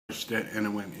it and it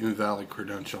went invalid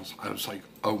credentials. I was like,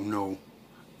 oh no.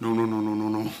 No, no, no, no, no,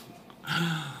 no.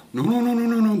 No, no, no, no,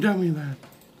 no, no, tell me that.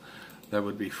 That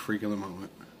would be freaking the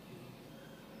moment.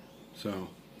 So,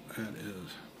 that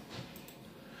is.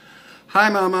 Hi,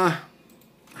 Mama.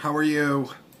 How are you?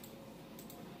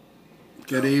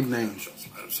 Good evening.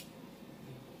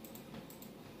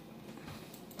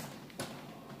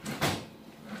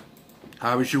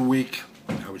 How was your week?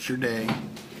 How was your day?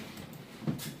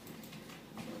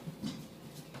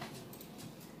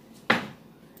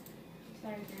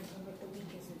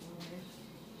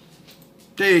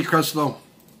 Hey, Crystal.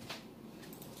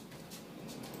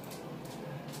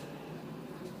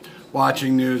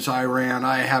 Watching news, Iran.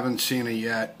 I haven't seen it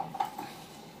yet.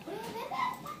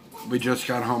 We just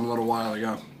got home a little while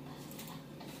ago.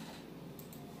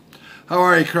 How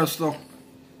are you, Crystal?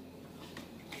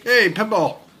 Hey,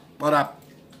 Pitbull. What up?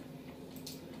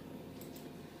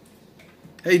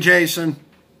 Hey, Jason.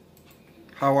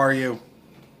 How are you?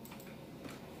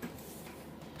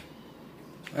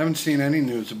 I haven't seen any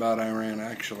news about Iran,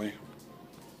 actually.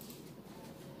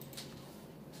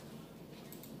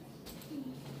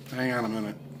 Hang on a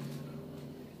minute.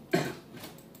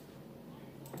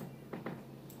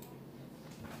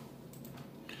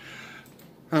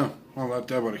 Oh, well,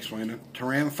 that would explain it.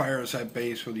 Tehran fires at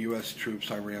base with U.S.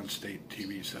 troops, Iran state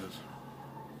TV says.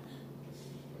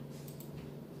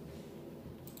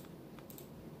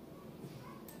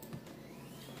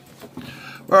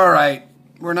 All right.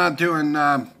 We're not doing...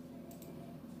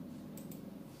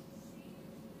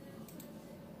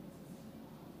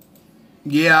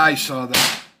 Yeah, I saw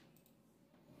that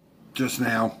just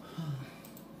now.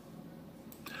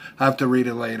 I have to read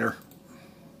it later.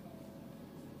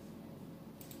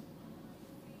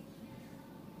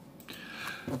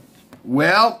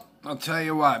 Well, I'll tell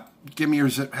you what. Give me your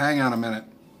zip... Hang on a minute,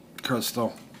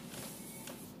 Crystal.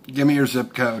 Give me your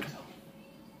zip code.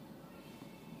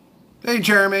 Hey,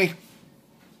 Jeremy.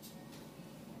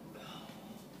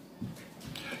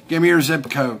 Give me your zip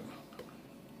code.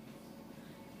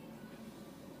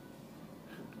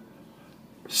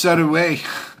 So do we.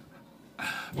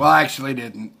 Well, I actually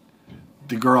didn't.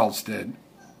 The girls did.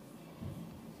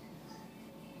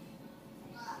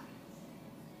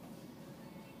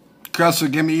 Crystal,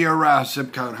 give me your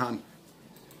zip code, hon.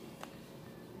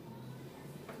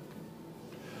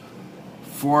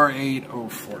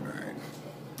 48049.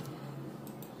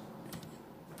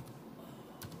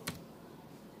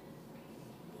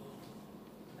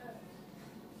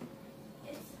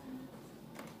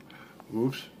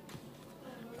 Oops.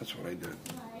 That's what I did.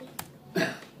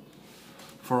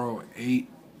 408.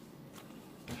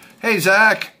 Hey,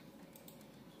 Zach.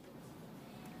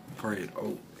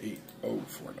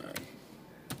 4808049.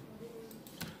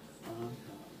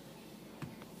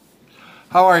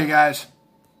 How are you guys?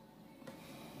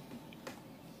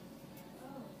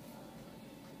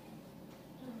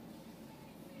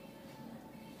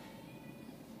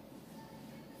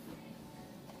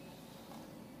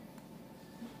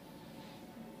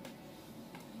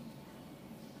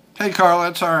 Hey, Carla,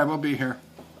 it's all right. We'll be here.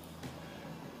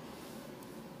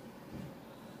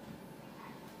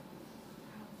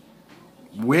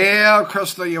 Well,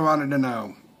 Crystal, you wanted to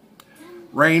know.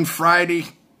 Rain Friday,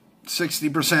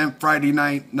 60%. Friday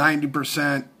night,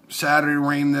 90%. Saturday,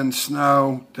 rain, then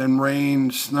snow. Then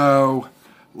rain, snow.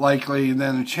 Likely,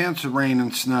 then a chance of rain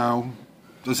and snow.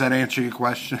 Does that answer your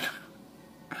question?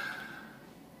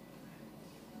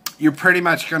 You're pretty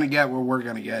much going to get what we're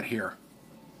going to get here.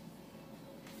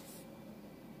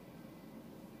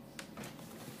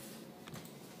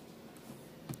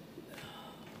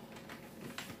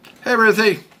 Hey,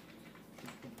 Ruthie.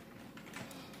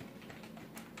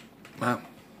 Wow.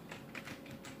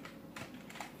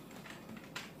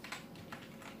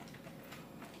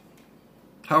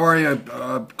 How are you,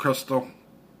 Crystal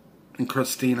and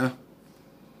Christina?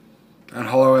 And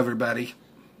hello, everybody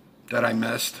that I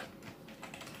missed.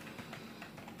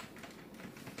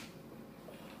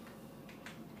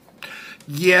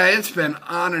 Yeah, it's been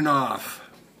on and off,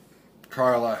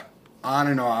 Carla. On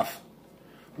and off.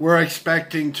 We're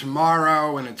expecting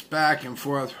tomorrow, and it's back and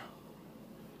forth.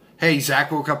 Hey,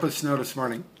 Zach woke up with snow this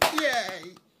morning.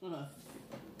 Yay!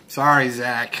 Sorry,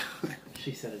 Zach.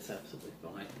 She said it's absolutely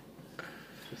fine.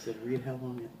 She said, read how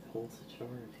long it holds the charge.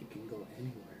 You can go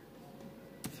anywhere.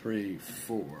 3,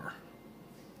 4,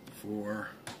 4,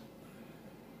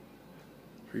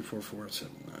 3, 4, 4,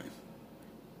 7, 9.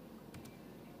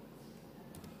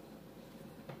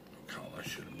 Oh, I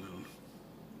should have known.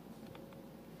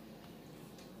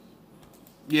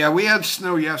 Yeah, we had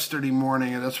snow yesterday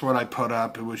morning, and that's what I put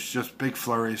up. It was just big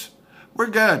flurries. We're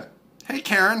good. Hey,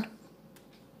 Karen.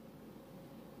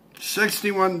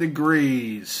 61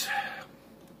 degrees.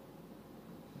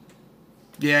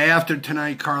 Yeah, after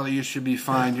tonight, Carly, you should be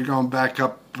fine. You're going back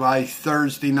up by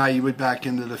Thursday night. You would back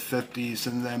into the 50s,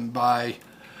 and then by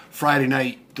Friday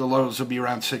night, the lows will be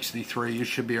around 63. You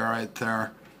should be all right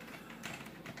there.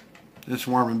 It's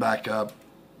warming back up.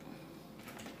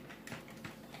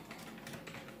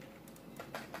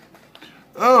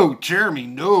 Oh, Jeremy,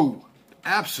 no.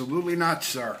 Absolutely not,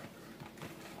 sir.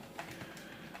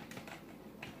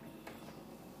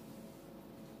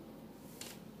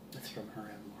 That's from her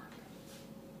and Mark.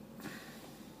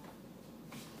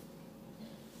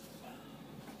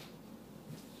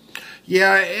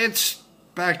 Yeah, it's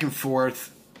back and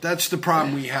forth. That's the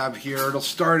problem we have here. It'll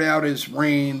start out as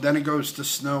rain, then it goes to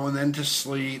snow, and then to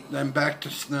sleet, then back to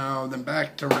snow, then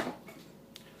back to rain.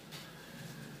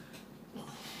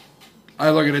 I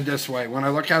look at it this way. When I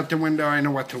look out the window, I know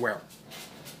what to wear.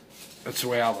 That's the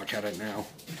way I look at it now.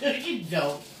 You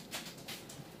don't.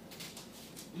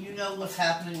 You know what's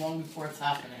happening long before it's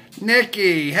happening.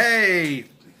 Nikki, hey!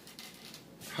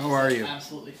 How are you?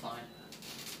 Absolutely fine.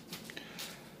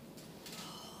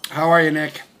 How are you,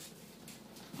 Nick?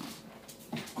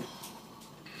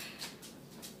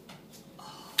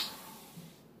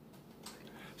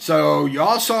 So,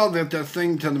 y'all saw the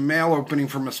thing to the mail opening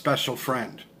from a special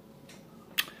friend.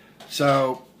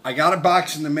 So, I got a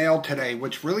box in the mail today,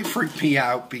 which really freaked me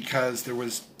out because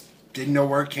didn't know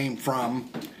where it came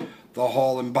from. The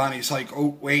haul, and Bonnie's like,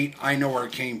 oh, wait, I know where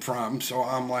it came from. So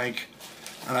I'm like,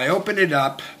 and I opened it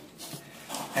up,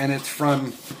 and it's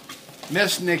from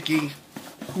Miss Nikki,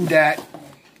 who dat,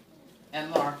 And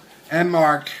Mark. and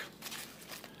Mark,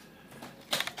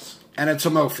 and it's a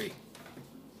Mophie.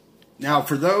 Now,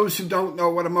 for those who don't know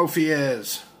what a Mophie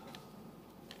is,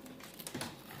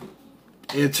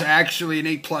 it's actually an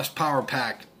 8+ power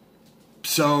pack.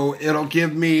 So it'll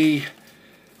give me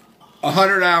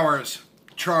 100 hours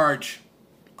charge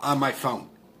on my phone.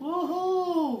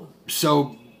 Woohoo!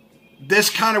 So this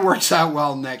kind of works out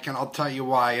well, Nick, and I'll tell you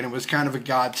why. And it was kind of a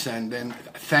godsend. And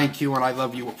thank you, and I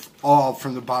love you all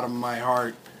from the bottom of my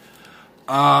heart.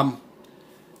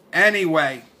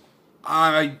 Anyway,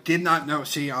 I did not know.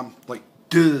 See, I'm like,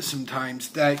 do this sometimes,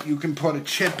 that you can put a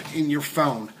chip in your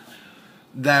phone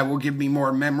that will give me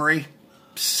more memory.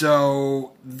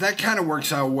 So that kind of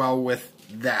works out well with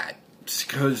that,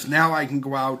 because now I can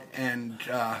go out and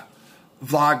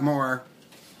vlog more,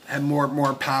 have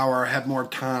more power, have more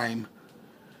time.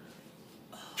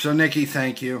 So Nikki,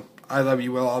 thank you. I love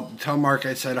you. Well, tell Mark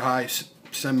I said hi.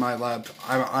 Send my love.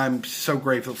 I'm so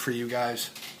grateful for you guys.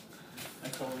 I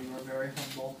told you were very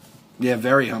humble. Yeah,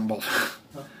 very humble.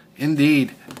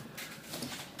 Indeed.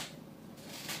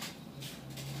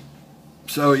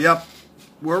 So, yep,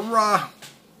 we're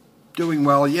doing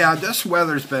well. Yeah, this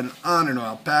weather's been on and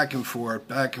off, back and forth,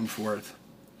 back and forth.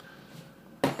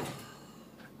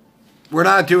 We're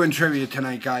not doing trivia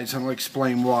tonight, guys, and I'll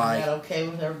explain why. Is that okay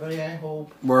with everybody, I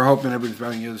hope? We're hoping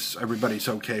everybody's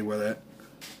okay with it.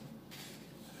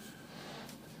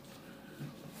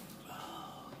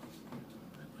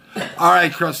 All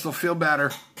right, Crystal, feel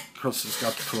better. Crystal's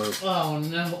got the flu. Oh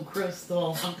no,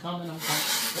 Crystal. I'm coming.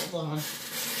 Hold on.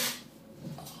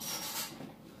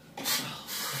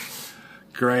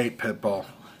 Great, Pitbull.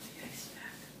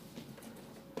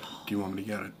 Do you want me to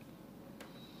get it?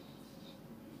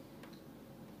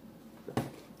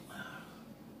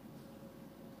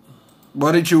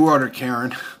 What did you order,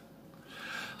 Karen?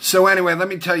 So anyway, let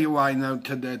me tell you why I know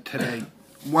today.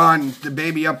 One, the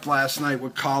baby up last night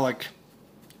with colic.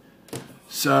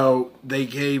 So they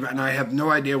gave, and I have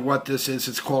no idea what this is.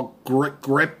 It's called grip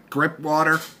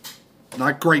water.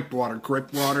 Not grape water,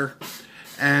 grip water.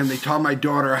 And they taught my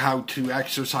daughter how to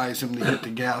exercise him to get the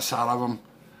gas out of him.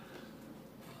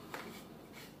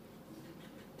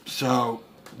 So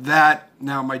that,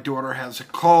 now my daughter has a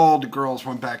cold. The girls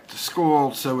went back to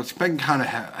school. So it's been kind of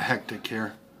hectic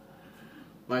here.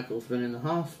 Michael's been in the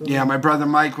hospital. Yeah, my brother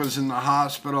Mike was in the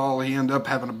hospital. He ended up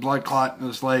having a blood clot in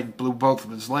his leg, blew both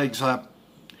of his legs up.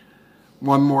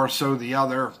 One more so the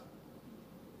other.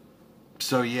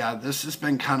 So yeah, this has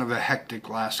been kind of a hectic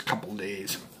last couple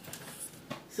days.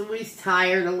 So he's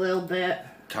tired a little bit.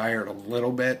 Tired a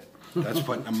little bit? That's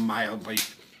putting it mildly.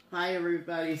 Hi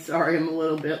everybody, sorry I'm a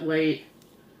little bit late.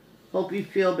 Hope you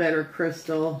feel better,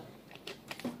 Crystal.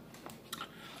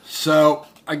 So,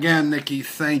 again, Nikki,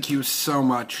 thank you so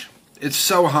much. It's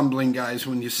so humbling, guys,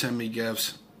 when you send me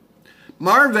gifts.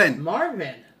 Marvin!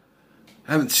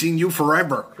 I haven't seen you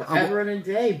forever. Forever and a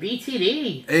day.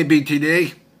 BTD. Hey,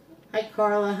 BTD. Hi,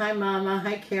 Carla. Hi, Mama.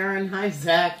 Hi, Karen. Hi,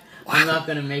 Zach. I'm not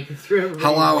going to make it through.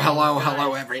 Hello,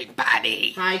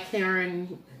 everybody. Hi,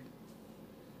 Karen.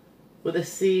 With a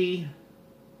C.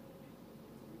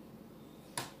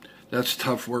 That's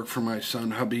tough work for my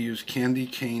son. Hubby used candy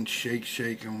cane,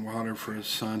 shake, and water for his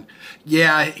son.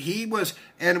 Yeah, he was,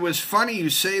 and it was funny you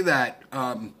say that,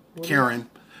 Karen,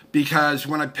 because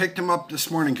when I picked him up this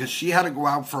morning, because she had to go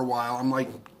out for a while, I'm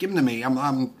like, give him to me.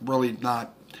 I'm really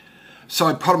not. So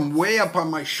I put him way up on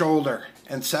my shoulder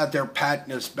and sat there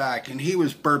patting his back, and he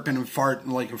was burping and farting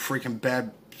like a freaking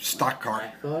bad stock car.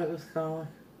 I thought it was calling.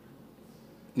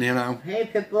 You know? Hey,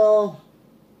 Pitbull.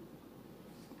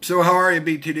 So how are you,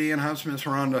 BTD, and how's Miss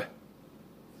Rhonda?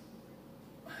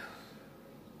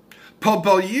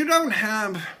 Popo, you don't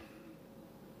have...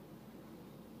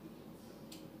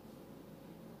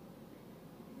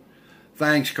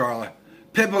 Thanks, Carla.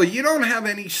 Pitbull, you don't have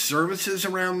any services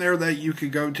around there that you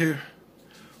could go to?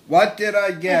 What did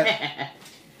I get?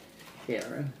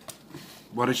 Karen.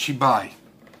 What did she buy?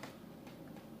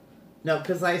 No,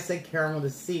 because I said Karen with a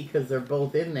C because they're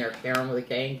both in there. Karen with a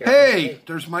K and Karen Hey, with a K.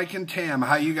 there's Mike and Tam.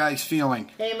 How you guys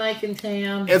feeling? Hey, Mike and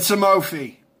Tam. It's a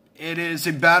Mophie. It is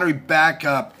a battery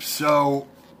backup, so...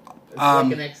 It's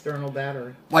like an external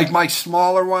battery. Like my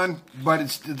smaller one,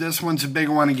 but this one's a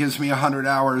bigger one. It gives me 100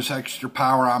 hours extra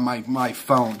power on my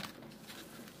phone.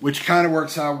 Which kind of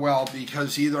works out well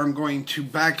because either I'm going to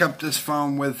back up this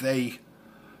phone with a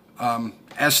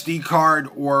SD card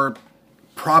or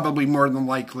probably more than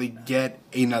likely get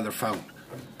another phone.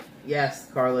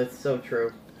 Yes, Carla, it's so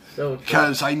true. So true.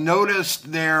 Because I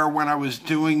noticed there when I was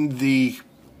doing the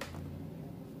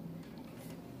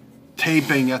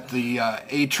taping at the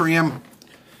atrium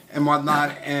and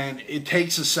whatnot, and it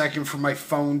takes a second for my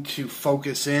phone to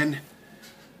focus in.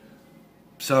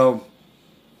 So,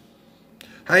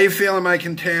 how you feeling, Mike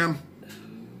and Tam?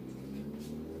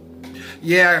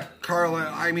 Yeah,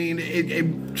 Carla, I mean,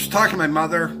 I was talking to my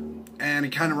mother, and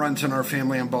it kind of runs in our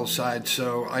family on both sides,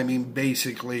 so, I mean,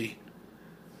 basically,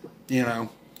 you know,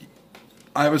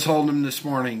 I was holding him this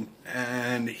morning,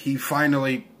 and he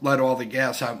finally let all the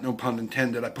gas out, no pun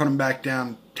intended. I put him back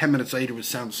down. 10 minutes later, he was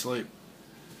sound asleep.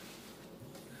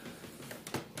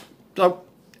 So,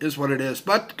 is what it is.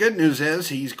 But the good news is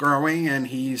he's growing, and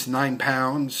he's 9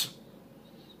 pounds.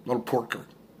 Little porker.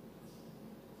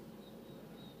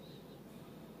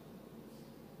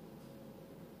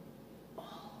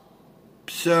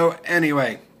 So,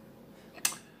 anyway,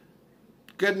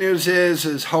 good news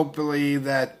is hopefully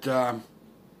that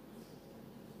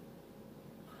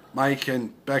Mike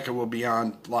and Becca will be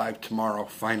on live tomorrow,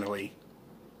 finally.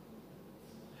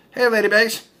 Hey, Lady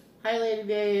Bass. Hi, Lady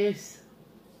Bass.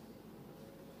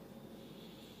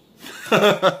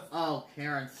 Oh,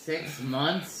 Karen, 6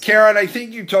 months? Karen, I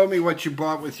think you told me what you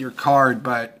bought with your card,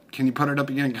 but can you put it up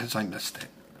again? Because I missed it.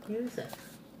 Music.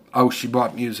 Oh, she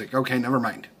bought music. Okay, never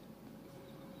mind.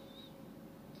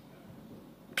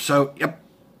 So, yep.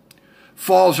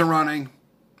 Falls are running.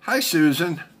 Hi,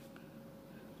 Susan.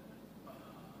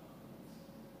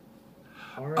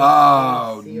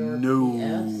 Oh,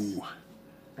 no.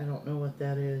 I don't know what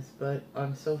that is, but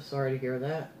I'm so sorry to hear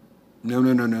that. No.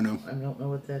 I don't know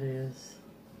what that is.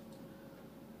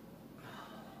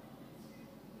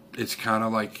 It's kind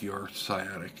of like your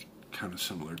sciatic, kind of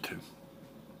similar too.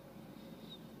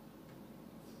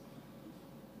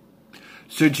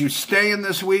 So did you stay in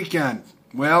this weekend?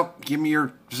 Well, give me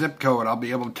your zip code. I'll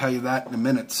be able to tell you that in a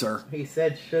minute, sir. He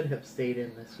said should have stayed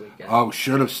in this weekend. Oh,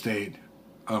 should have stayed.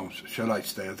 Oh, should I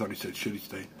stay? I thought he said should he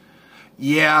stay.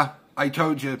 Yeah, I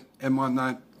told you and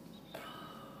whatnot.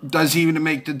 Does even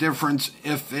make the difference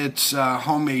if it's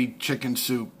homemade chicken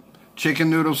soup. Chicken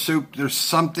noodle soup, there's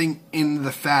something in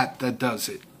the fat that does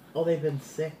it. Oh, they've been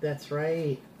sick, that's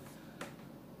right.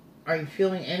 Are you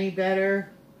feeling any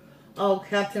better? Oh,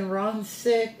 Captain Ron's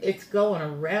sick. It's going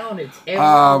around. It's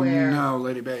everywhere. Oh, no,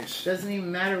 Lady Bass. Doesn't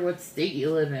even matter what state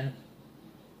you live in.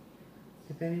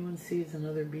 If anyone sees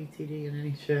another BTD in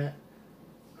any chat,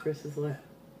 Chris is left.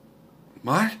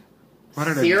 What? What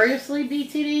did Seriously,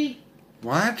 BTD?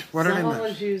 What? What did I Someone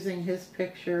miss? was using his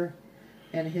picture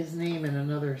and his name in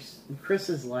another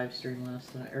Chris's live stream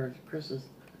last night, or Chris's.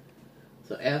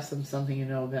 So ask them something you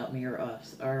know about me or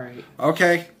us. All right.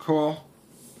 Okay, cool.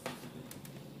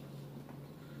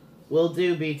 Will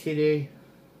do, BTD.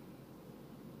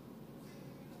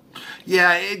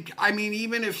 Yeah, I mean,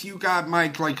 even if you got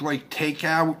like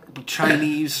takeout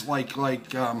Chinese, like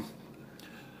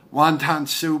wonton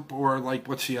soup or like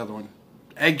what's the other one,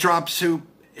 egg drop soup.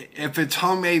 If it's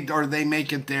homemade or they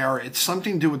make it there, it's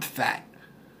something to do with fat.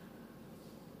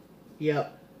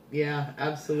 Yep. Yeah,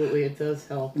 absolutely. It does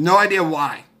help. No idea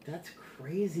why. That's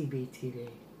crazy, BTD.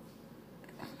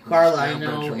 Carla, I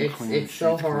know. It's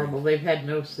so horrible. They've had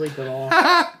no sleep at all.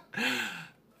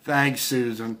 Thanks,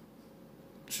 Susan.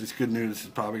 It's just good news. It's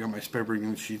probably got my spare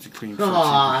room sheets of clean.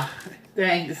 Aw,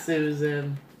 thanks,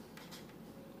 Susan.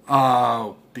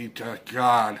 Oh, be to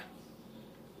God.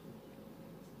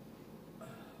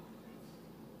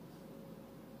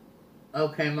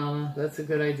 Okay, Mama, that's a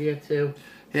good idea too.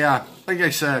 Yeah, like I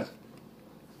said.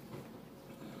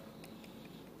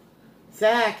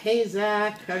 Zach, hey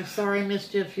Zach, I'm sorry I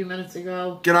missed you a few minutes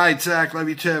ago. Good night, Zach. Love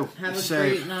you too. Have Be a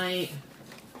safe. great night.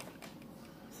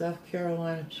 South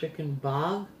Carolina chicken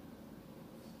bog.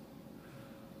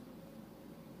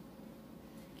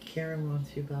 Karen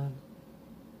wants you, Bob.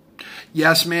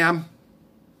 Yes, ma'am.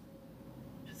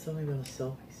 She told me about a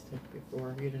selfie stick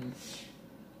before. You didn't.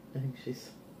 I think she's.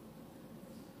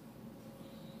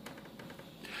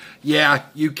 Yeah,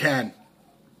 you can.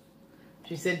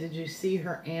 She said, "Did you see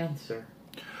her answer?"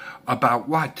 About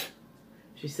what?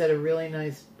 She said a really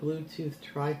nice Bluetooth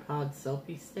tripod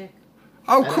selfie stick.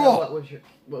 Oh, I don't cool. know what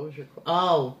was your?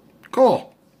 Oh,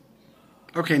 cool.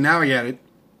 Okay, now I get it.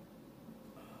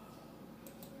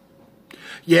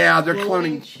 Yeah, they're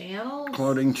cloning channels.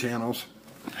 Cloning channels.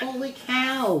 Holy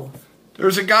cow!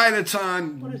 There's a guy that's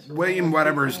on What William,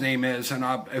 whatever his name is, and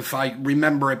if I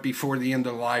remember it before the end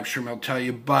of the live stream, I'll tell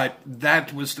you. But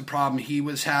that was the problem he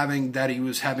was having, that he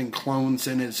was having clones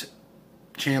in his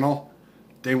channel.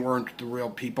 They weren't the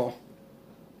real people.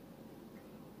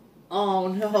 Oh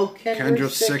no,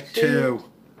 Kendra's sick too.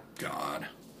 God.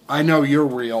 I know you're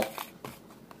real.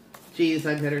 Jeez,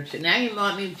 I better check. Now you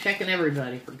want me checking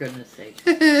everybody, for goodness sake.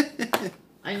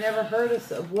 I never heard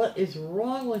of what is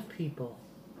wrong with people.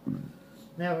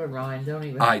 Never mind, don't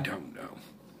even. I don't know.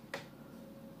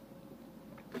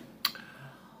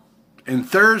 And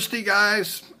Thursday,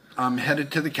 guys, I'm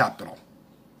headed to the Capitol.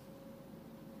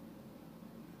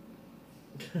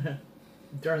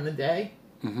 During the day?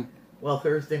 Mm-hmm. Well,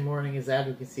 Thursday morning is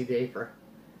Advocacy Day for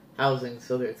housing,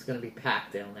 so that it's going to be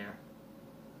packed down there.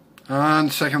 On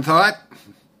second thought,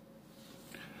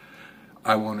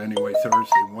 I won't anyway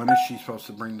Thursday. When is she supposed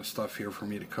to bring the stuff here for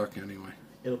me to cook anyway?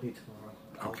 It'll be tomorrow.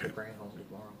 Okay. I'll bring it home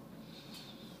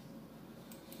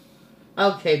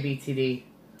tomorrow. Okay, BTD.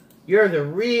 You're the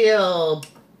real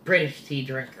British tea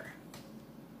drinker.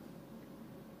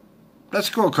 That's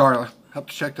cool, Carla. Have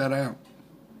to check that out.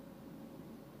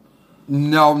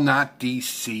 No, not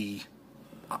DC.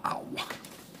 Ow.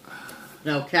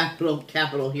 No,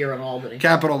 capital here in Albany.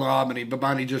 Capital in Albany, but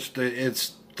Bonnie just,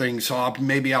 it's things, so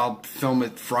maybe I'll film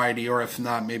it Friday, or if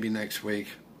not, maybe next week.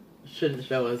 Shouldn't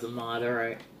show as a mod,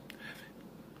 alright.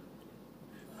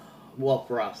 Well,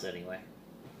 for us, anyway.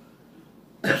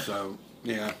 So,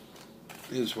 yeah.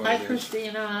 It is what Hi, it is.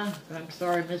 Christina. I'm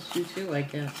sorry I missed you too, I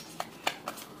guess.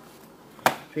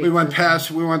 We went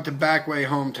the back way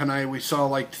home tonight. We saw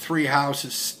like 3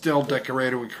 houses still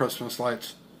decorated with Christmas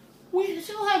lights. We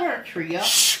still have our tree up.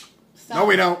 Shh. Stop. No,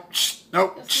 we don't. Shh.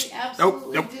 Nope. Yes, we Shh.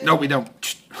 absolutely Nope. do. No, we don't.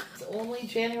 Shh. It's only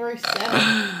January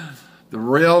 7th. The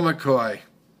real McCoy.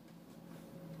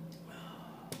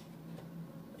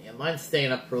 Yeah, mine's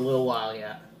staying up for a little while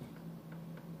yet.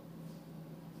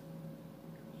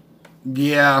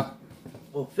 Yeah.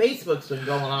 Well, Facebook's been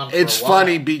going on for It's a while.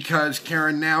 funny because,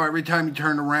 Karen, now every time you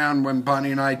turn around when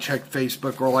Bonnie and I check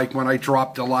Facebook, or like when I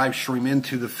drop the live stream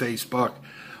into the Facebook,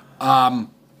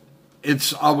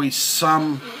 it's always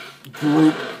some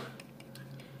group,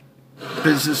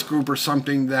 business group or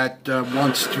something that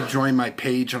wants to join my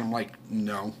page, and I'm like,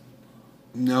 no.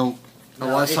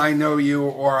 Unless I know you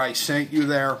or I sent you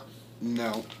there,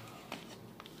 no.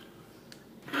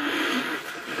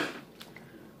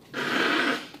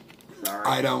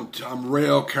 I don't. I'm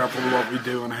real careful with what we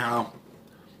do and how.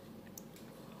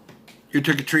 You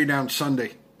took a tree down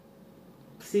Sunday.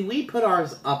 See, we put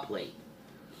ours up late.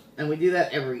 And we do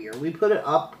that every year. We put it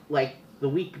up, like, the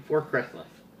week before Christmas.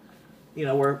 You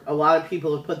know, where a lot of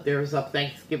people have put theirs up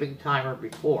Thanksgiving time or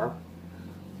before.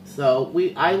 So,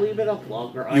 I leave it up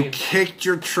longer. You kicked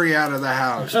your tree out of the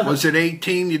house. Was it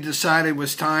 18 you decided it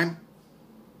was time?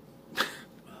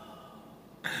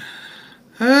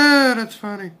 That's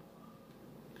funny.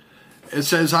 It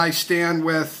says, I stand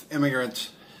with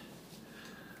immigrants.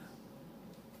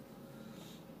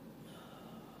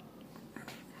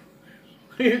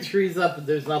 Your tree's up and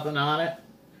there's nothing on it?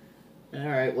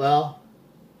 Alright, well.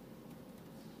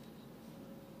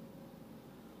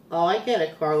 Oh, I get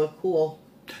it, Carla. Cool.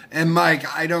 And Mike,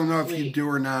 I don't know if you do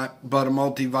or not, but a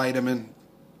multivitamin.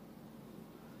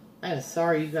 I'm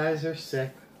sorry you guys are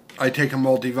sick. I take a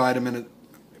multivitamin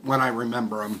when I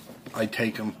remember them. I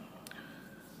take them.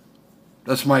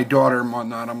 That's my daughter and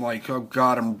whatnot. I'm like, oh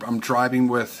God, I'm driving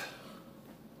with.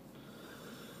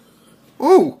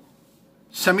 Ooh,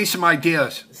 send me some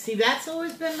ideas. See, that's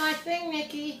always been my thing,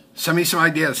 Nikki. Send me some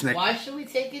ideas, Nick. Why should we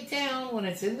take it down when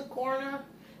it's in the corner?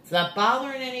 It's not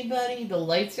bothering anybody. The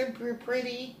lights are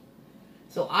pretty.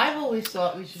 So I've always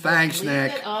thought we should Thanks, leave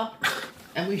Nick. it up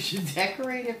and we should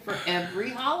decorate it for every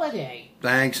holiday.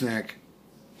 Thanks, Nick.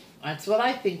 That's what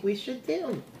I think we should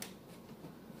do.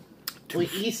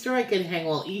 With Easter, I can hang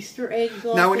all Easter eggs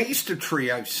off. Now, an it. Easter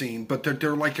tree I've seen, but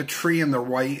they're like a tree and they're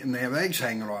white and they have eggs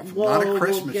hanging off them. Whoa, Not a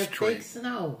Christmas we'll get tree. fake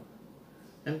snow.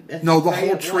 And No, the spray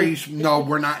whole it tree's... white. No,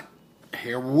 we're not.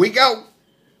 Here we go.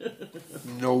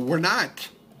 No, we're not.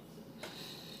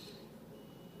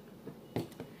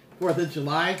 4th of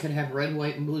July could have red,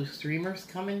 white, and blue streamers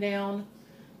coming down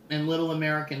and little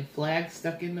American flags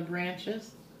stuck in the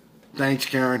branches. Thanks,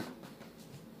 Karen.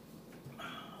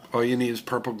 All you need is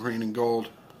purple, green, and gold.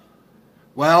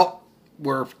 Well,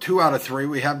 we're 2 out of 3.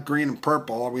 We have green and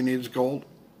purple. All we need is gold.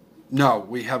 No,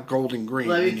 we have gold and green.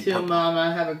 Love We you need too, purple.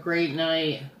 Mama. Have a great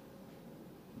night.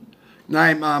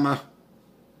 Night, Mama.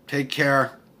 Take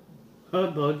care.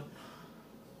 Oh, bud.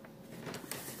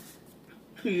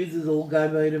 Who uses old guy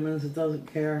vitamins that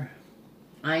doesn't care?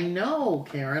 I know,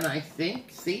 Karen. I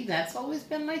think. See, that's always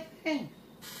been my thing.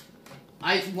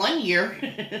 One year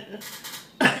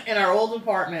in our old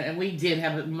apartment, and we did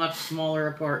have a much smaller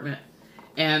apartment,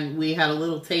 and we had a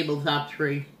little tabletop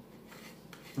tree.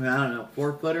 I don't know,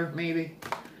 4-footer maybe,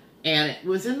 and it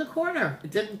was in the corner. It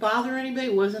didn't bother anybody.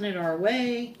 It wasn't in our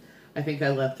way. I think I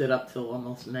left it up till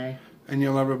almost May. And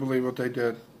you'll never believe what they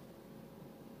did.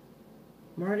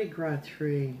 Mardi Gras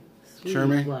tree. Sweet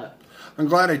Jeremy? butt. I'm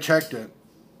glad I checked it.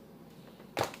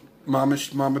 Mama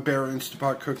Bear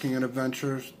Instapot Cooking and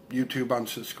Adventures. YouTube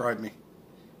unsubscribed me.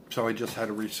 So I just had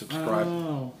to resubscribe.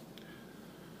 Oh.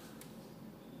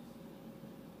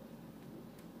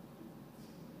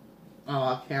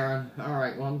 Oh, Karen. All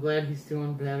right. Well, I'm glad he's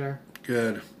doing better.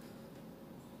 Good.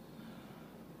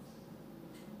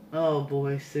 Oh,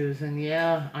 boy, Susan.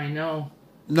 Yeah, I know.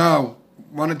 No.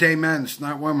 One-a-day men's,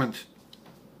 not women's.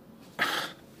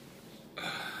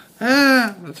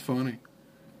 That's funny.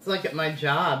 It's like at my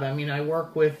job. I mean, I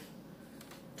work with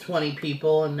 20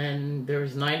 people, and then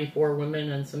there's 94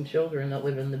 women and some children that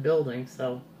live in the building,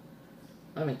 so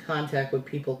I'm in contact with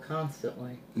people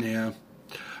constantly. Yeah.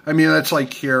 I mean, that's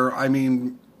like here. I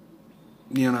mean,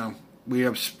 you know, we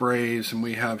have sprays and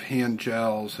we have hand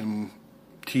gels and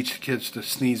teach kids to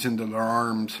sneeze into their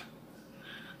arms.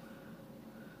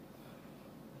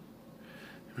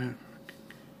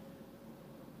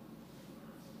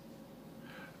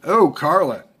 Oh,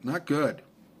 Carla. Not good.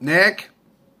 Nick?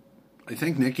 I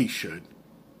think Nikki should.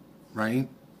 Right?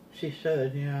 She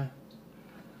should, yeah.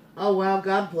 Oh, wow.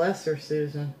 God bless her,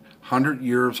 Susan. 100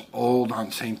 years old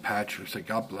on St. Patrick's Day.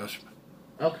 God bless me.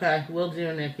 Okay, will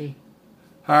do, Nikki.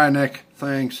 Hi, Nick.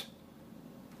 Thanks.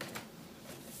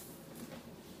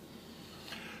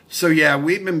 So, yeah,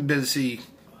 we've been busy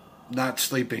not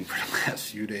sleeping for the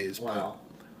last few days. Wow.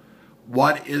 But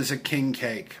what is a king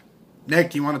cake?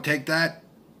 Nick, you want to take that?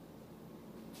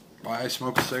 Why I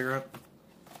smoke a cigarette?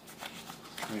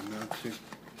 Wait, not to.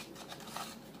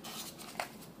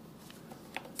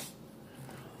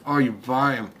 Oh, you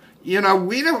buy them. You know,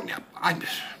 we don't...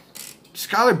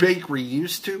 Scholar Bakery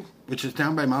used to, which is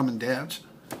down by Mom and Dad's.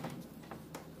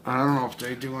 I don't know if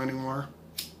they do anymore.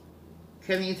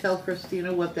 Can you tell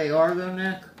Christina what they are, though,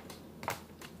 Nick?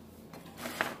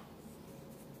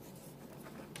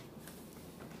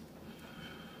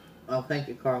 Oh, thank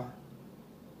you, Carla.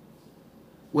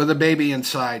 With a baby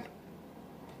inside.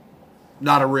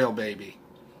 Not a real baby.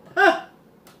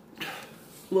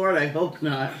 Lord, I hope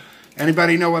not.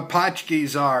 Anybody know what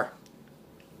potchkies are?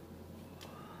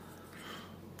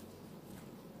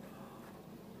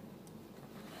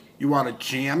 You want a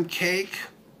jam cake?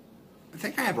 I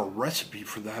think I have a recipe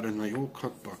for that in my old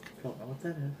cookbook. I don't know what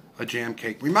that is. A jam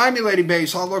cake. Remind me, Lady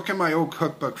Base, I'll look in my old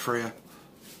cookbook for you.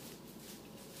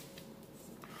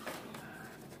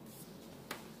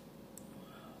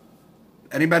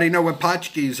 Anybody know what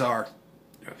potchkies are?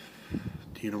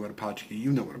 Do you know what a potchki?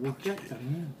 You know what a We'll potchki get is.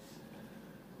 them,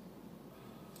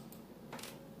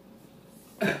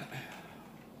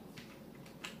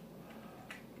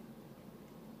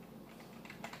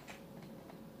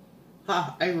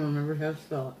 Ha, I remember how to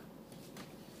spell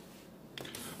it.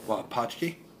 What,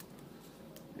 potchki?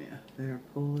 Yeah, they're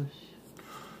Polish.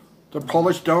 They're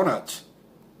Polish donuts.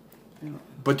 Yeah.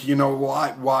 But do you know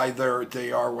why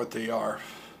they are what they are?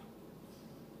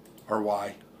 Or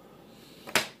why?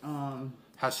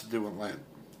 Has to do with Lent.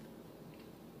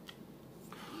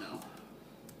 No.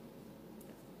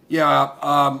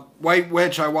 Yeah, White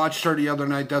Witch, I watched her the other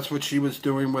night. That's what she was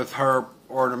doing with her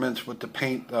ornaments with the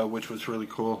paint, though, which was really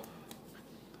cool.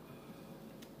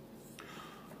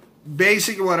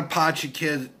 Basically, what a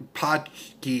potchki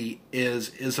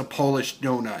is a Polish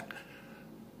donut.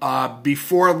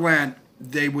 Before Lent,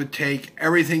 they would take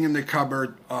everything in the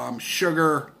cupboard,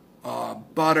 sugar,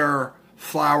 butter,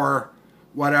 flour,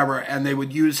 whatever, and they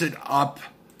would use it up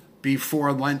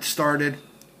before Lent started.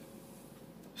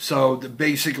 So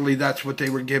basically that's what they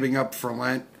were giving up for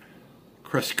Lent.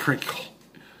 Chris Crinkle.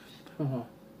 Uh-huh.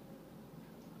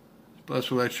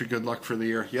 Blessed with extra good luck for the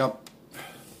year. Yep.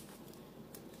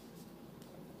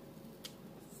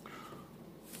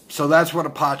 So that's what a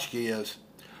potchki is.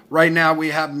 Right now we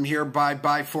have them here,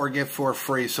 buy 4, get 4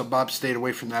 free. So Bob stayed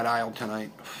away from that aisle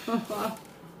tonight.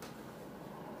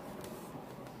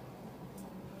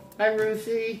 Hi,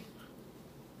 Ruthie.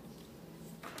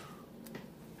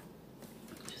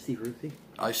 Did you see Ruthie?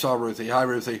 I saw Ruthie. Hi,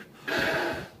 Ruthie.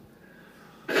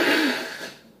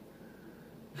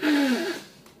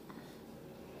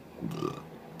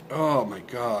 Oh, my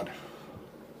God.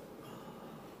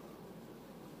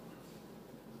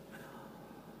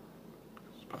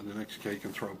 Let's buy the next cake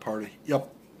and throw a party.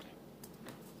 Yep.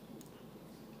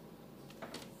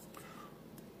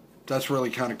 That's really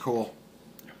kind of cool.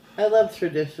 I love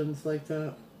traditions like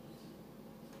that.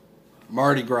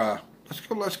 Mardi Gras.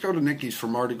 Let's go to Nikki's for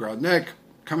Mardi Gras. Nick,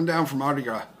 coming down for Mardi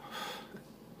Gras.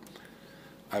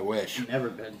 I wish. I've never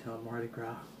been to a Mardi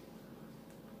Gras.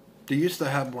 They used to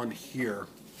have one here.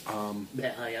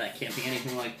 Yeah, that can't be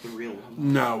anything like the real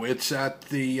one. No, it's at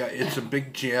the. It's a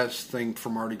big jazz thing for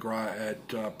Mardi Gras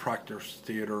at Proctor's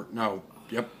Theater. No,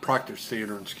 yep, Proctor's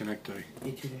Theater in Schenectady.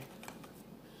 Did you there?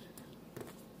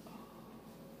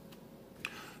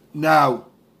 No,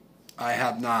 I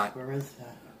have not. Where is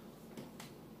that?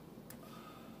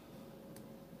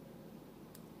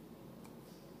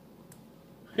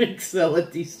 Excel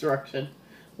at destruction.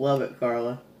 Love it,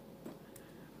 Carla.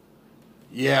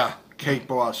 Yeah, Cake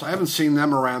Boss. I haven't seen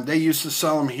them around. They used to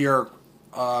sell them here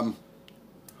a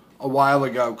while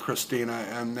ago, Christina,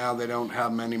 and now they don't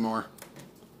have them anymore.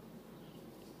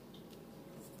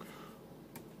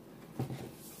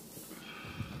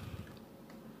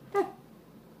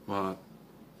 What?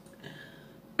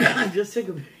 I just took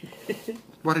a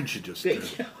What did you just big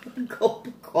do? gulp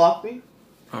of coffee,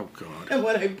 Oh, God. and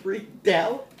when I breathed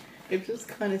out, it just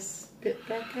kind of spit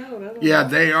back out. I don't Yeah, know.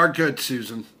 they are good,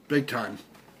 Susan. Big time.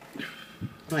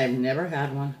 I've never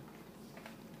had one.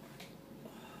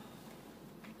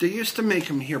 They used to make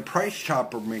them here. Price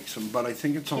Chopper makes them, but I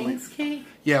think it's only... King's cake?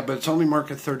 Yeah, but it's only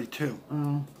marked at 32.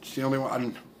 Oh, It's the only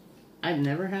one. I've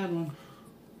never had one.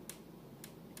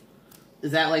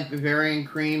 Is that like Bavarian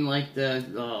cream, like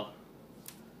the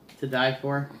to die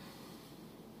for?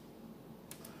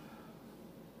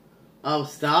 Oh,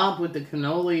 stop with the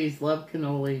cannolis. Love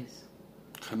cannolis.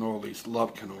 Cannolis.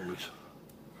 Love cannolis.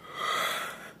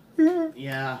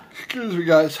 Yeah, Excuse me,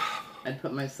 guys. I'd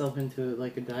put myself into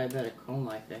like a diabetic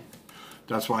coma, I think.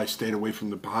 That's why I stayed away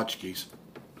from the potchkis.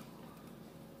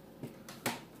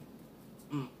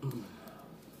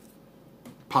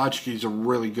 Potchkis are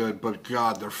really good, but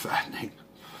God, they're fattening.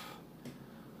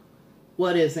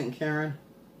 What isn't, Karen?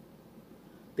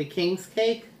 The king's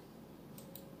cake?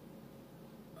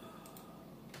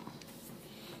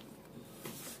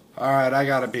 All right, I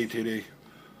got a BTD.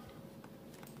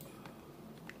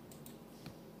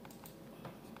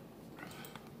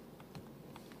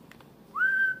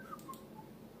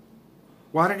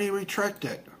 Why did he retract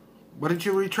it? What did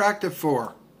you retract it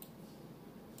for?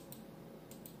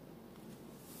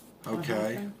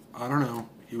 Okay, I don't know.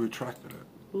 He retracted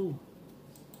it. Ooh.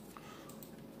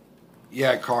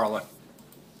 Yeah, Carla.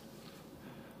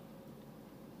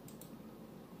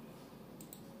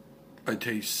 I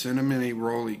taste cinnamony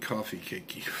rolly coffee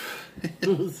cakey.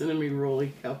 Cinnamon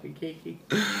rolly coffee cakey.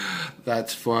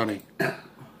 That's funny.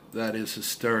 That is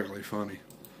hysterically funny.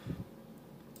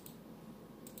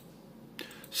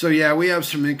 So yeah, we have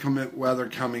some inclement weather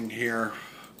coming here.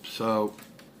 So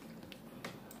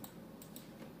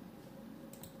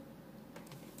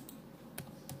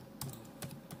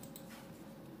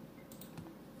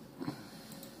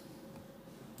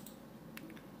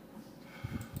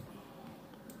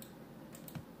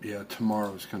yeah,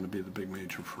 tomorrow is going to be the big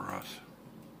major for us.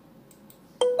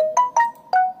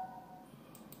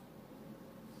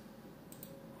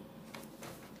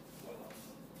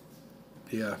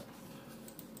 Yeah.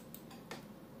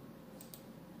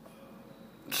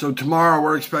 So tomorrow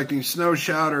we're expecting snow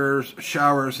showers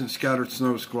and scattered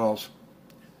snow squalls.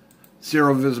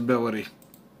 Zero visibility.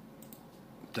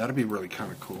 That'd be really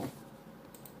kind of cool.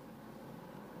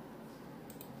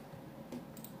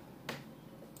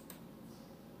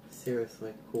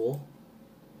 Seriously, cool.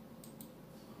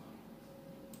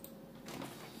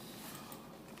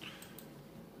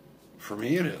 For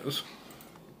me it is.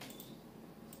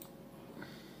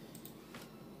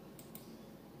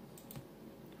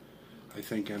 I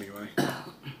think, anyway.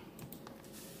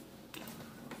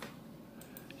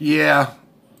 Yeah.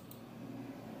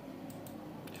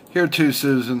 Here too,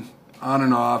 Susan. On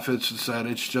and off. It's said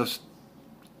it's just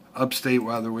upstate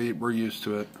weather. We're used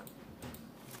to it.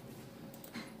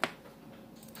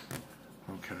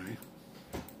 Okay.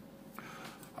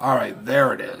 All right,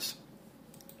 there it is.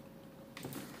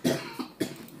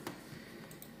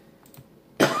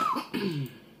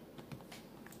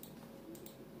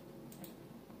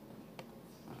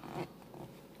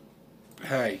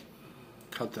 Hey,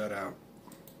 cut that out.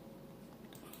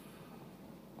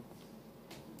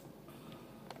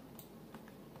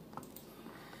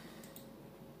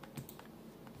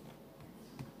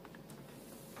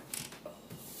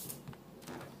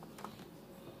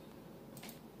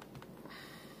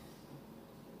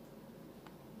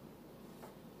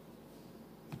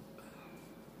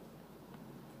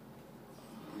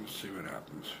 Let's see what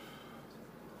happens.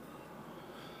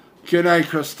 Good night,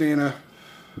 Christina.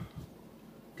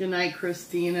 Good night,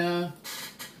 Christina.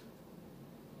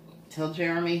 Tell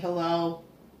Jeremy hello.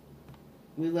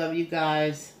 We love you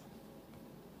guys.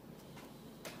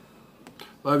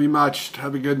 Love you much.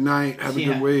 Have a good night. Have a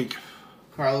good week.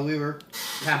 Carla, we were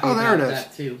happy there about it is.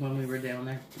 that too when we were down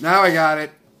there. Now I got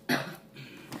it.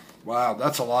 Wow,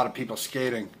 that's a lot of people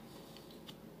skating.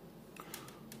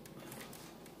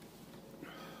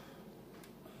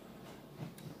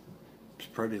 It's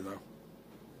pretty though.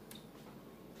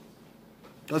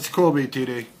 That's cool,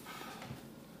 BTD.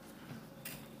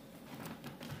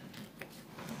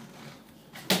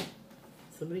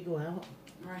 Somebody go out?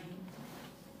 Right.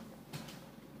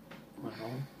 Went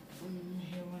home.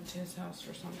 He went to his house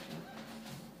or something.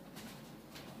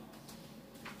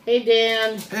 Hey,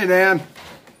 Dan. Hey, Dan.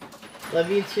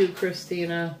 Love you too,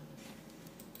 Christina.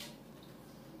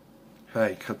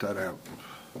 Hey, cut that out.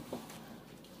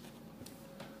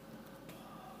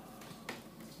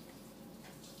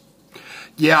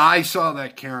 Yeah, I saw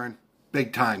that, Karen.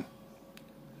 Big time.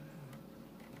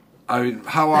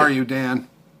 How are you, Dan?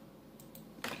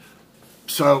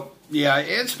 So, yeah,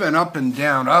 it's been up and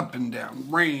down.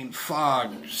 Rain,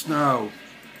 fog, snow.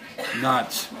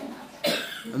 Nuts.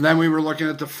 And then we were looking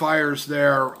at the fires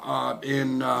there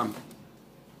in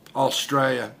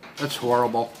Australia. That's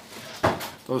horrible.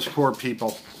 Those poor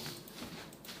people.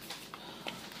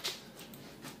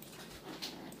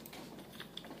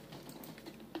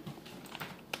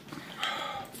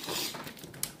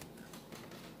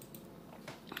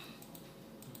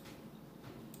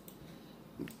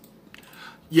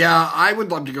 Yeah, I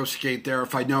would love to go skate there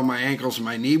if I know my ankles and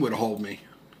my knee would hold me.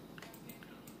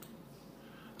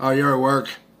 Oh, you're at work.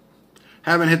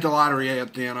 Haven't hit the lottery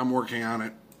yet, Dan. I'm working on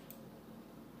it.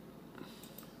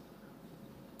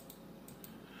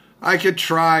 I could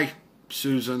try,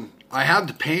 Susan. I had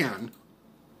the pan.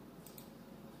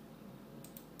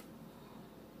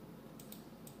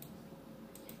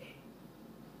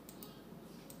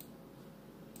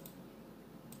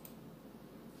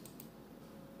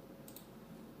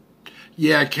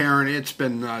 Yeah, Karen, it's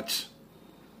been nuts.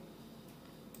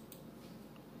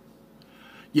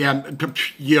 Yeah,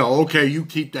 okay, you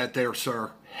keep that there,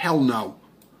 sir. Hell no.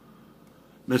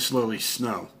 Miss Lily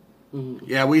Snow. Mm-hmm.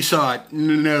 Yeah, we saw it.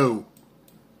 No.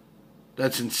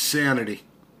 That's insanity.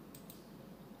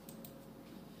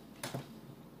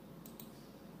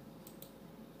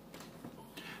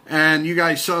 And you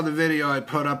guys saw the video I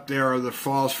put up there of the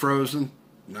falls frozen?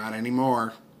 Not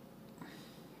anymore.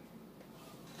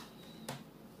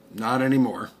 Not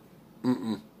anymore.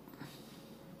 Mm-mm.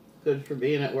 Good for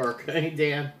being at work. Hey,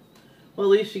 Dan.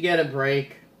 Well, at least you get a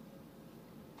break.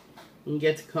 You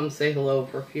get to come say hello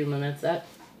for a few minutes. That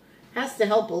has to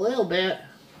help a little bit.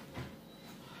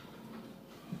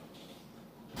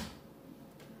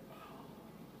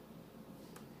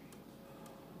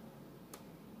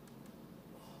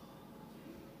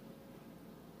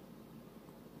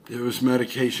 It was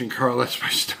medication, Carl. That's my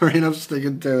story, and I'm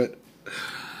sticking to it.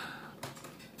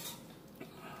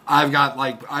 I've got,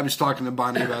 I was talking to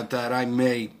Bonnie about that. I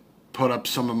may put up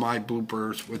some of my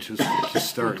bloopers, which is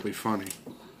hysterically funny.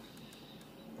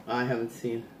 I haven't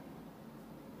seen.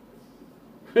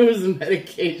 It was a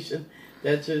medication.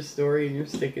 That's your story and you're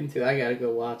sticking to. I gotta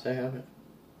go watch. I haven't.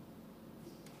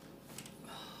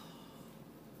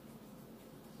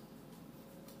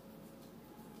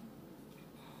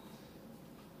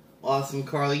 Awesome,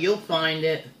 Carly. You'll find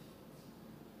it.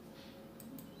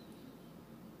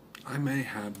 I may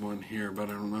have one here, but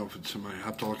I don't know if it's in my... I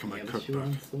have to look at my cookbook. She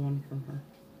wants the one from her.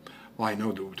 Well, I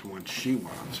know the one she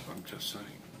wants, but I'm just saying.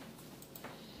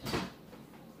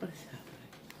 What is happening?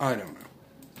 I don't know.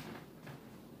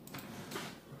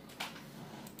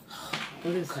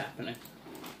 What is happening?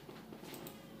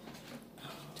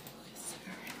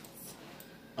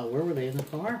 Oh, where were they? In the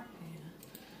car?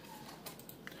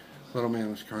 Yeah. Little man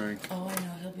was crying. Oh, I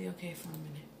know. He'll be okay for a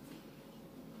minute.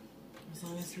 As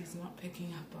long as he's not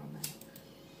picking up on them.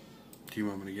 Do you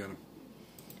want me to get him?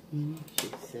 She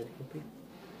said he'll be.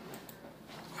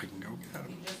 I can go get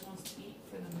He him. just wants to eat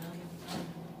for the millionth time.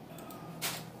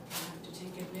 I have to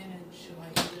take advantage.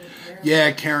 Like,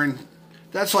 Yeah, Karen.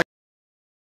 That's like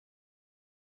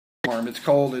warm. It's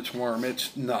cold. It's warm.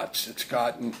 It's nuts. It's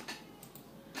gotten.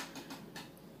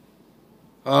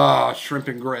 Ah, shrimp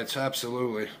and grits.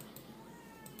 Absolutely.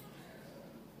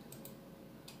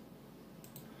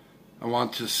 I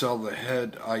want to sell the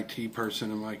head IT person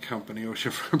in my company,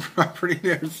 oceanfront property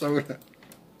near Minnesota.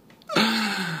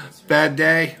 Bad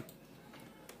day.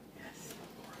 Yes.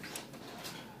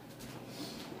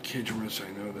 Cagemas, I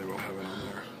know they will have it in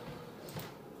there.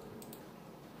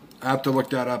 I have to look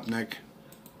that up, Nick.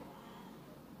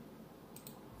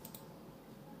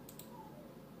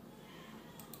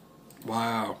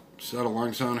 Wow. Is that a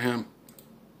lungs on him?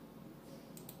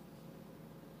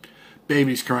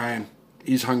 Baby's crying.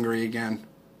 He's hungry again.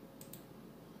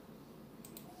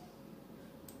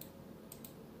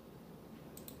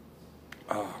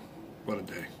 Oh, what a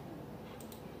day.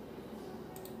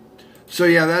 So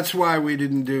yeah, that's why we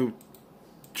didn't do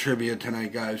trivia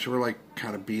tonight, guys. We're like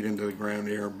kind of beat into the ground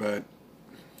here, but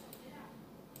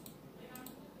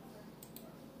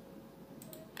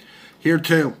here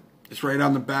too. It's right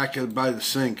on the back of by the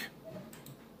sink.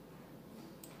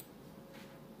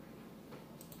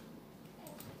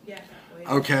 Yeah. Wait.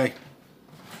 Okay.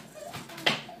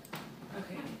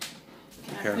 Okay.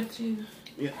 Can Here. I put you?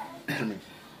 Yeah. Come here.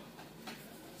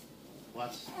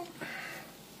 What?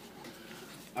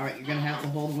 All right, you're gonna have to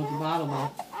hold him with the bottle,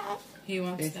 though. He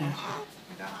wants Okay. that.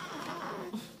 I got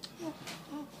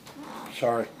it.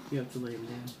 Sorry. You have to lay him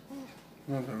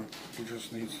down. No. He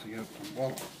just needs to get the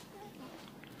ball.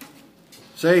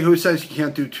 Say, who says you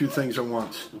can't do two things at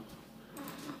once?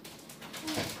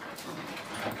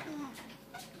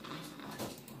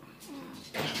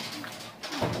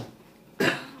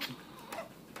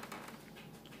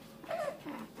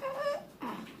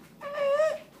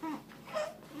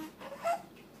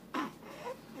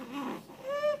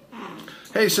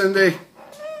 Hey, Cindy.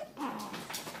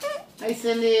 Hi,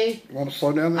 Cindy. You want to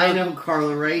slow down there? I know,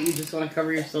 Carla, right? You just want to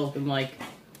cover yourself in, like,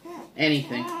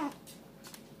 anything.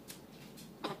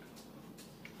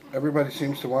 Everybody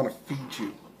seems to want to feed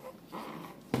you.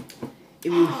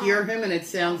 If you hear him and it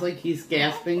sounds like he's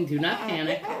gasping, do not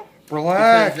panic.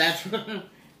 Relax. Because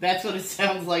that's what it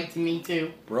sounds like to me,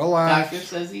 too. Relax. Doctor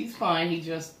says he's fine. He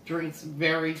just drinks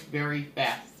very, very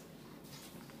fast.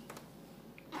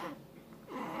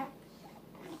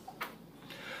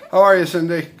 How are you,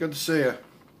 Cindy? Good to see you.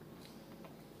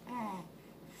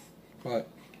 What?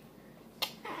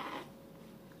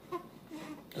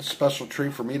 It's a special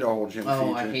treat for me to hold you and Oh,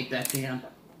 feed I you. hate that damn.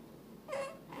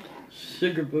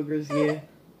 Sugar boogers, yeah.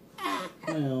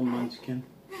 Oh, munchkin.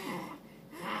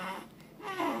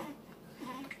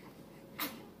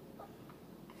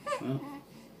 Well,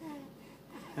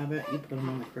 how about you put them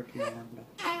on the crooked arm?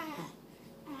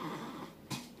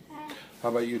 How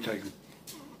about you take them?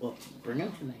 Well, bring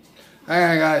them to me.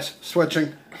 Hang on, guys.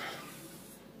 Switching.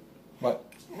 What?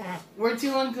 We're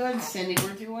doing good, Cindy.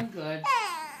 We're doing good.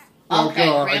 Oh, Okay,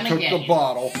 God. Grandma I took get the you.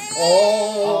 bottle.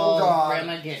 Oh, God.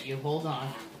 Grandma get you. Hold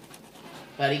on.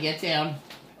 Buddy, get down.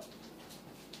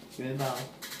 Give me the bottle.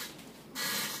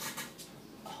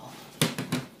 Oh.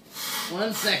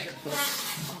 1 second, folks.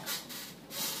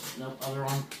 Nope, other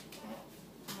one.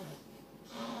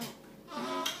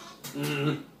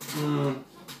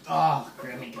 Oh,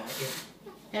 Grandma got you.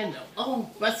 Hello. Oh,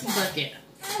 Fussy Bucket.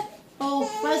 Oh,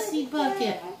 Fussy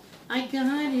Bucket. I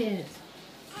got it.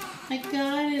 I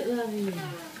got it, lovey.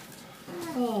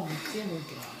 Oh, there we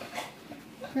go.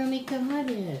 Grammy got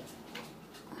it.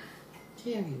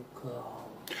 There you go.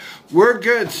 We're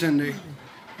good, Cindy.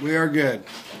 We are good.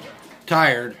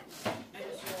 Tired. I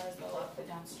just realized I locked the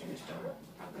downstairs door.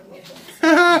 I'll come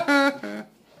get it.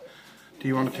 Do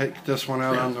you want to take this one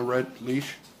out on the red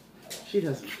leash? She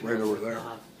doesn't. Right over there.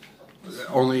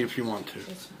 Only if you want to.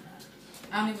 It's fine.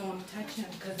 I don't even want to touch him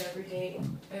because every day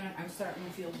I'm starting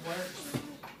to feel worse.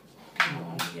 I don't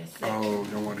want to get sick. Oh,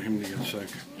 don't want him to get sick.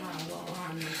 Well,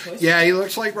 I'm pushing. Yeah, he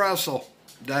looks like Russell.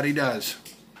 That he does.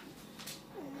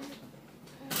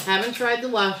 Haven't tried the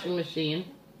washing machine,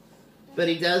 but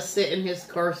he does sit in his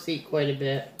car seat quite a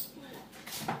bit.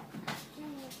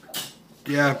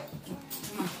 Yeah.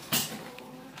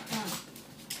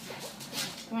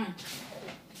 Come on.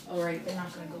 All right, they're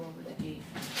not going to go over the gate.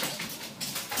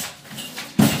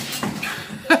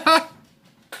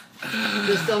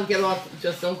 Just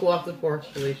don't go off the porch,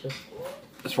 Felicia.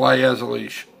 That's why he has a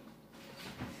leash.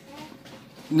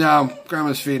 No,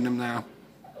 Grandma's feeding him now.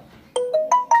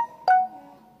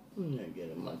 I'm gonna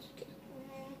get a munchkin.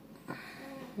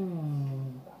 Oh.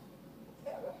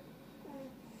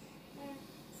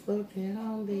 Slow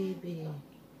down, baby.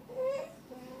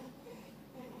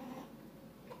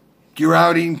 You were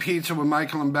out eating pizza with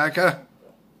Michael and Becca?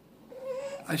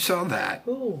 I saw that.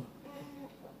 Ooh.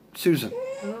 Susan.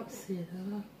 I don't see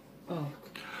that. Oh.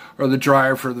 Or the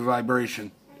dryer for the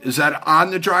vibration. Is that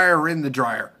on the dryer or in the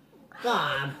dryer?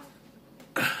 God.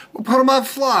 We'll put them on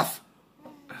fluff.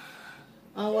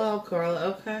 Oh, wow,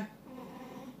 Carla. Okay.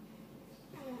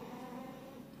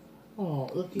 Oh,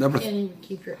 look, you can't even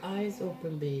keep your eyes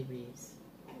open, babies.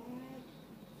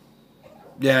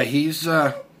 Yeah, he's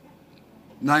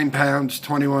 9 pounds,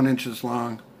 21 inches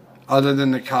long. Other than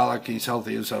the colic, he's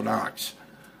healthy as an ox.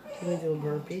 Can we do a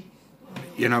burpee?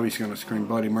 You know he's going to scream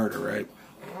bloody murder, right?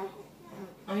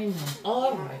 I know.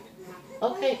 All right.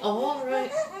 Okay, all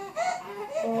right.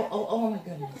 Oh my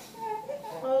goodness.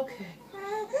 Okay.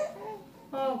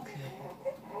 Okay.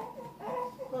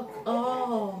 Look,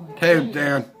 oh my Hey, goodness.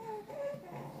 Dan.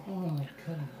 Oh my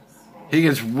goodness. He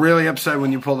gets really upset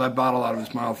when you pull that bottle out of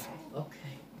his mouth.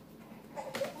 Okay.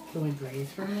 Can we breathe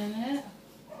for a minute?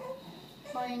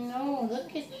 I know,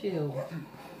 look at you.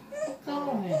 Keep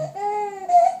going.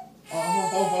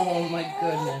 Oh my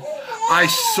goodness. I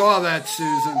saw that,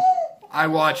 Susan. I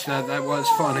watched that. That was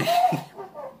funny.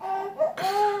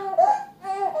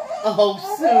 Oh,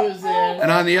 Susan.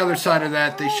 And on the other side of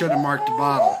that, they should have marked the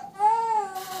bottle.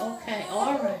 Okay,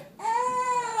 all right.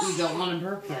 You don't want to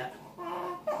burp yet.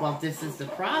 Well, this is the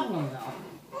problem, though.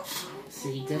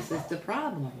 See, this is the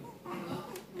problem.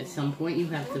 At some point, you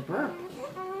have to burp.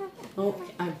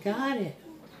 Okay, I've got it.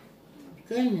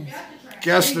 Goodness.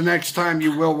 Guess the next time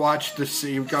you will watch the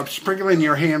sea. You've got sprinkle in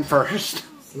your hand first.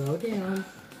 Slow down.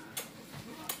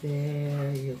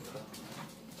 There you go.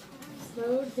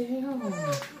 Slow down.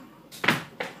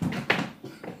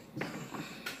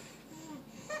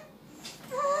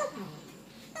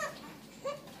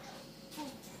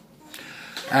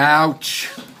 Ouch.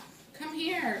 Come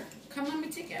here. Come, let me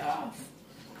take it off.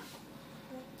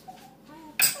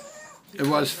 It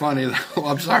was funny, though.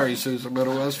 I'm sorry, Susan, but it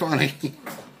was funny.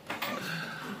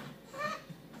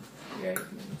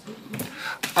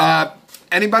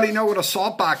 Anybody know what a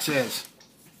salt box is?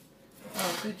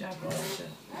 Oh, good job, Alicia.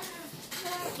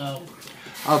 Oh.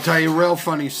 I'll tell you a real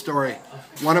funny story.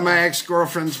 One of my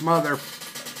ex-girlfriend's mother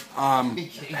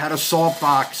had a salt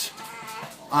box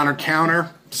on her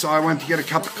counter. So I went to get a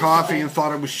cup of coffee and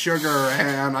thought it was sugar,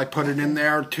 and I put it in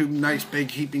there, 2 nice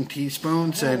big heaping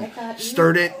teaspoons, and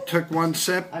stirred it, took 1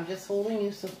 sip. I'm just holding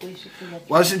you so Felicia can get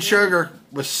Wasn't sugar,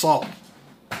 was salt.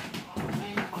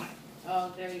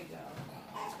 Oh, there you go.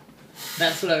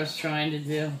 That's what I was trying to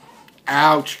do.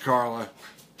 Ouch, Carla.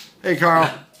 Hey, Carl.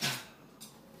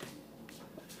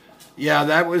 Yeah,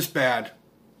 that was bad.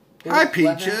 Hi,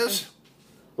 Peaches.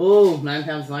 Oh, 9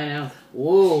 pounds, 9 ounces.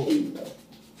 Whoa.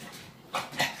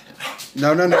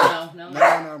 No.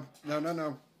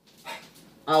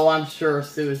 Oh, I'm sure,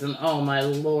 Susan. Oh, my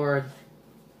Lord.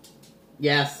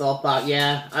 Yeah, salt pot.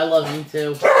 Yeah, I love him,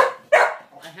 too.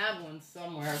 I have one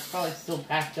somewhere. It's probably still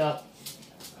packed up.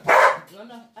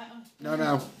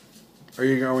 No. Are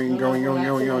you going? We're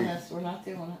not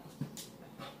doing it.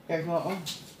 Here, go on.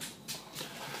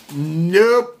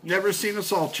 Nope. Never seen a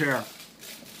salt chair.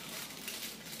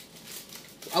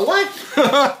 A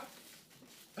what?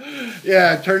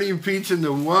 Yeah, turning your pizza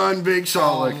into one big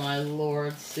salt lick. Oh, my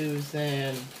Lord,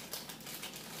 Susan.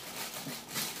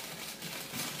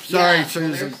 Sorry, yeah,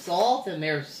 Susan. Well, there's salt and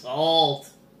there's salt.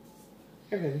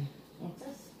 Here, baby. Want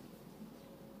this?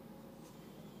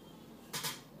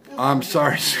 I'm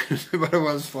sorry, Susan, but it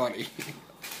was funny.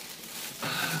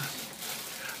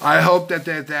 I hope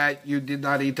that you did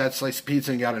not eat that slice of pizza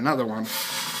and got another one.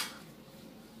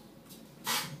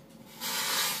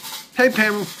 Hey,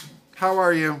 Pam. How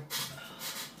are you?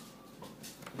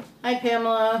 Hi,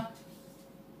 Pamela.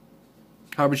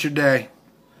 How was your day?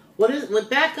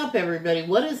 Back up, everybody.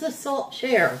 What is a salt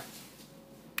chair?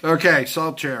 Okay,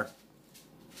 salt chair.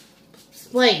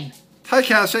 Explain. Hi,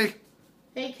 Cassie.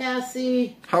 Hey,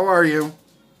 Cassie. How are you?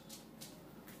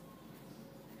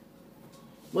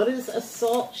 What is a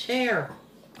salt chair?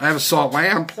 I have a salt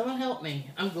lamp. Someone help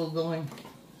me. I'm Googling.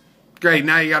 Great,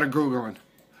 now you got to Google it.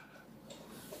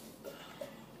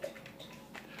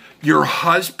 Your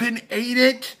husband ate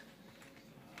it?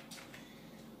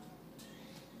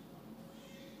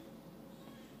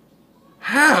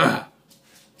 Huh.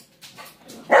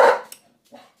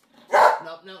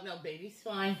 No, baby's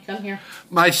fine. Come here.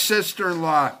 My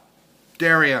sister-in-law,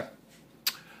 Daria,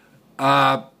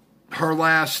 her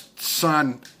last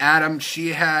son, Adam, she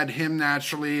had him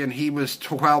naturally, and he was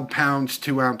 12 pounds,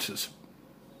 2 ounces.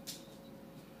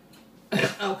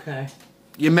 Okay.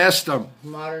 You missed him.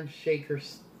 Modern shaker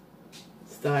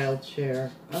style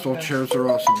chair. Okay. Salt chairs are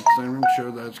awesome. Dining room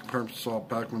chair that's compared to salt.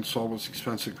 Back when salt was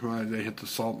expensive, they hit the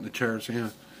salt in the chairs. Yeah.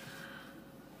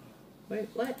 Wait,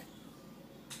 what?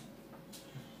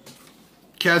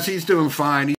 Cassie's doing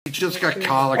fine. He just got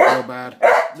colic real bad.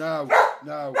 No.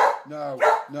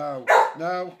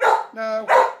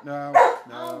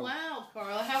 Oh, wow,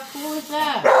 Carla. How cool is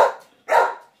that?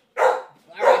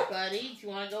 All right, buddy. Do you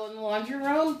want to go in the laundry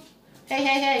room?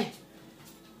 Hey.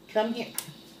 Come here.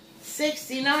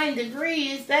 69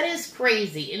 degrees. That is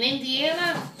crazy. In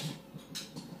Indiana?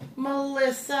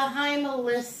 Melissa. Hi,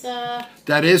 Melissa.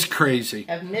 That is crazy.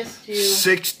 I've missed you.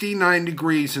 69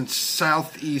 degrees in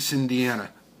southeast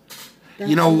Indiana. That's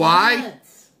you know why?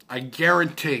 nuts. I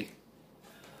guarantee.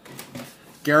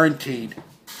 Guaranteed.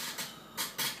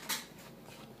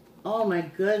 Oh, my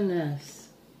goodness.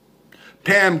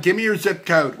 Pam, give me your zip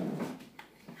code.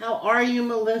 How are you,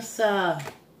 Melissa?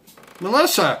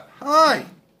 Melissa, hi.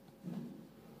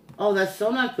 Oh, that's so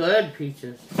not good,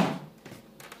 Peaches.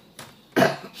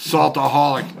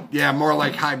 Saltaholic. Yeah, more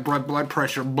like high blood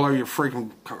pressure, blow your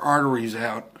freaking arteries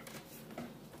out.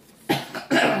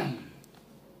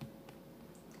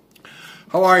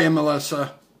 How are you,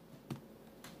 Melissa?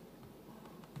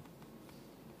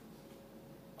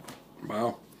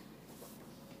 Wow.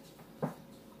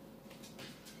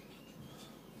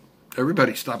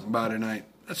 Everybody's stopping by tonight.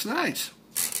 That's nice.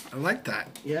 I like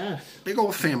that. Yes. Big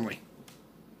old family.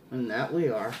 And that we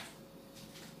are.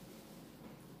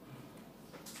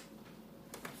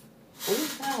 What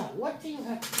is that? What do you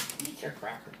have? Eat your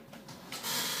cracker.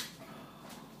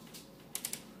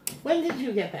 When did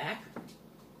you get back?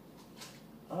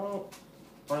 Oh,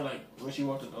 probably like when she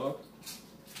walked the dog.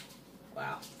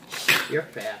 Wow. You're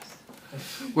fast.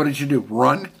 What did you do?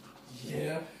 Run?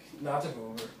 Yeah, not to go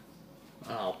over.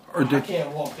 Oh. Or I did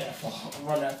can't walk that far,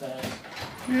 run that fast.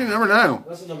 you never know.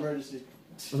 That's an emergency.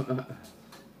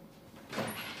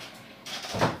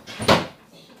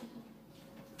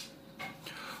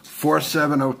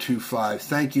 47025.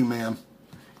 Thank you, ma'am.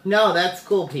 No, that's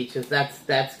cool, Peaches.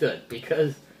 That's good,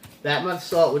 because that much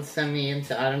salt would send me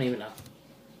into, I don't even know.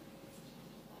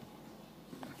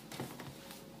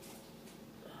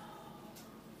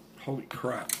 Holy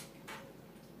crap.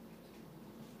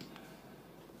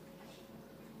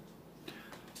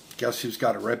 Guess who's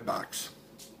got a red box?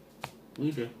 We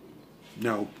do.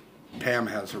 No, Pam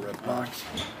has a red box.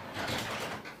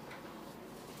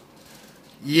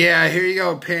 Yeah, here you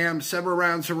go, Pam. Several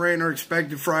rounds of rain are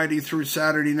expected Friday through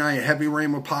Saturday night. Heavy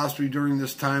rain will possibly during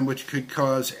this time, which could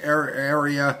cause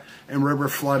area and river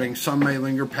flooding. Some may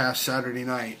linger past Saturday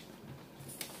night.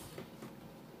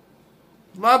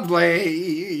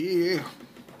 Lovely.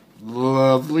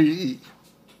 Lovely.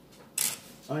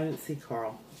 Oh, I didn't see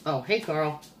Carl. Oh, hey,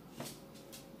 Carl.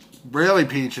 Really,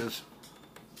 Peaches?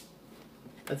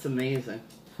 That's amazing.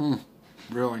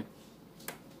 Really?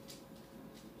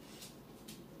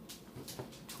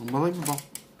 Unbelievable.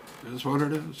 It is what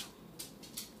it is.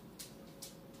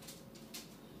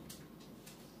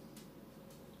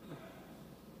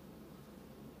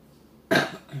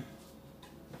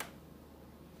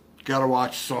 Gotta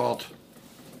watch Salt.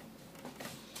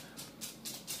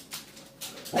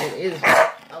 It is.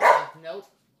 Okay, nope.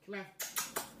 Come here.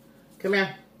 Come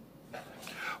here.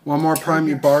 One more time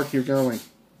you bark, you're going.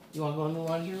 You want to go in the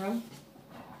laundry room?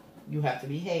 You have to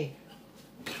behave.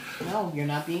 No, you're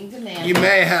not being demanding. You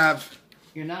may have.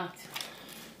 You're not.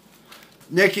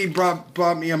 Nikki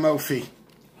bought me a Mophie.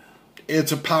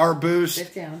 It's a power boost.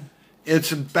 Sit down.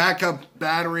 It's a backup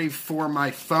battery for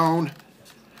my phone,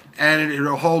 and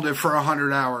it'll hold it for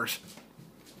 100 hours.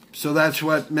 So that's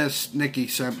what Miss Nikki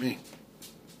sent me.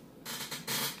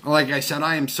 Like I said,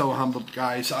 I am so humbled,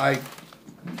 guys.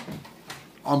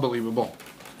 Unbelievable.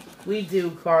 We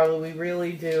do, Carla. We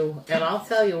really do. And I'll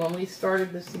tell you, when we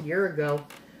started this a year ago,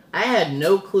 I had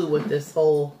no clue what this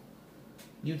whole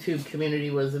YouTube community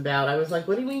was about. I was like,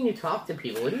 what do you mean you talk to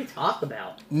people? What do you talk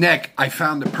about? Nick, I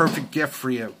found the perfect gift for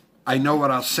you. I know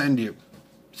what I'll send you.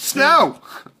 Snow!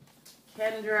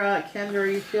 Kendra, are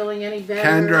you feeling any better?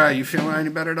 Kendra, you feeling any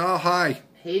better at all? Hi.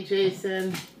 Hey,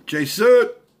 Jason. Jason.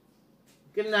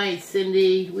 Good night,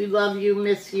 Cindy. We love you,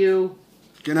 miss you.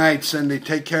 Good night, Cindy.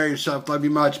 Take care of yourself. Love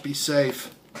you much. Be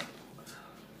safe.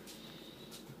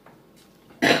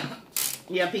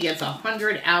 Yep, he gets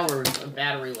 100 hours of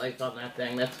battery life on that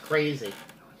thing. That's crazy.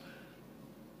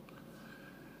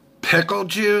 Pickle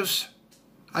juice?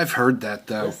 I've heard that,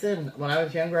 though. Listen, when I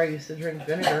was younger, I used to drink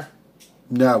vinegar.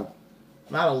 No.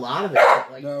 Not a lot of it,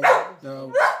 but like No.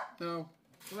 No. No.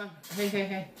 Come on. Hey, hey,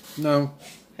 hey. No.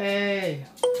 Hey.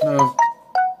 No.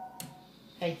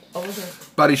 Hey, over here.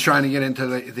 Buddy's trying to get into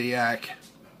the yak.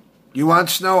 You want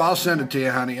snow? I'll send it to you,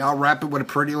 honey. I'll wrap it with a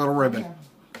pretty little ribbon.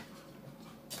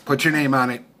 Put your name on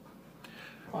it.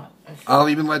 What? I'll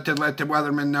even let the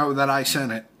weatherman know that I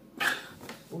sent it.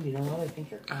 Oh, you know what? I think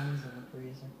your con's in the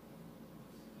freezer.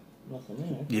 Nothing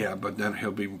in it. Yeah, but then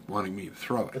he'll be wanting me to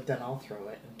throw it. But then I'll throw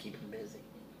it and keep him busy.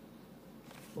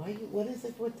 What is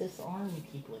it with this arm you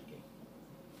keep licking?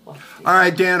 All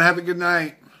right, Dan, have a good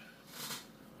night.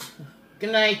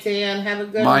 Good night, Dan. Have a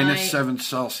good night. -7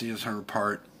 Celsius her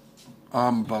part.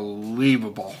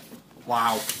 Unbelievable.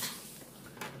 Wow.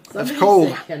 That's cold.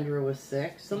 Said Kendra was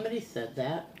sick. Somebody said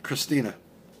that. Christina.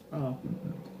 Oh.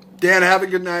 Dan, have a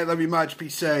good night. Love you much. Be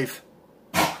safe.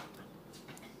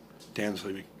 Dan's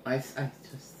leaving. I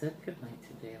just said good night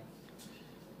to Dan.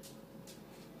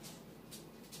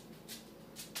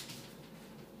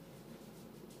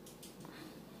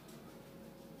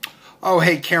 Oh,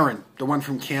 hey, Karen, the one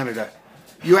from Canada.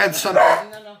 You had some...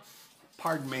 No.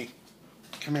 Pardon me.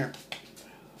 Come here.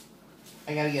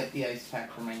 I gotta get the ice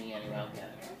pack for my knee anyway. I'll get it.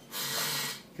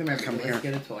 Come here, Come let's here.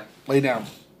 get a toy. Lay down.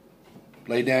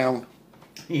 Lay down.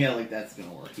 Yeah, like that's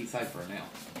gonna work. He's hyper now.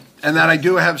 And then I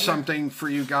do have something for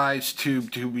you guys to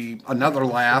be another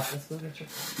laugh. Let's go get your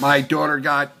My daughter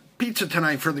got pizza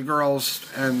tonight for the girls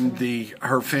and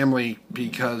her family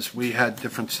because we had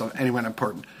different stuff. Anyway,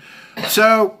 important.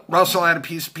 So Russell had a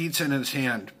piece of pizza in his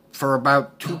hand for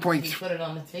about 2.3. He put it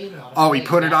on the table. Oh, he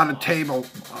put it on a table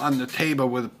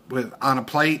with on a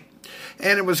plate,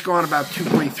 and it was gone about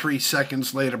 2.3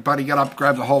 seconds later. Buddy got up,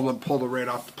 grabbed the whole, and pulled it right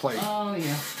off the plate. Oh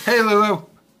yeah. Hey, Lulu.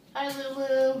 Hi,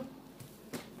 Lulu.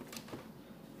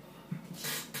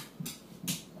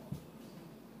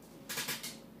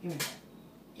 Give me that.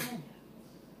 Give me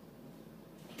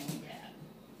that. Give me that.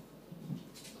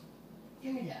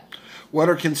 Give me that. What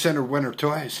are considered winter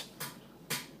toys?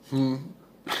 Want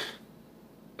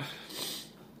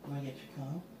to get your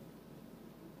cone?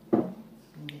 Want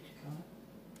to get your cone?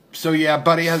 So yeah,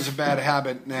 Buddy has a bad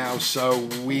habit now, so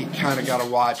we kind of got to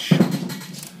watch.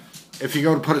 If you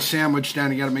go to put a sandwich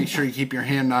down, you got to make sure you keep your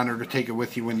hand on it or take it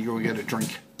with you when you go get a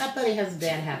drink. That Buddy has a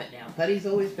bad habit now. Buddy's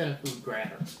always been a food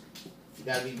grabber. You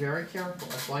got to be very careful.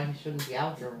 That's why he shouldn't be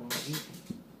out here when we're eating.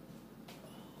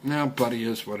 Now, Buddy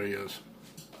is what he is.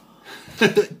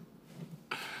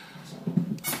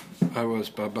 I was,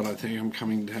 but I think I'm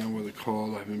coming down with a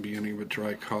cold. I've been beginning with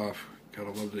dry cough.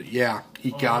 Gotta love it. Yeah,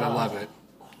 you gotta love it.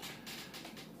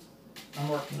 I'm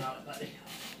working on it, buddy.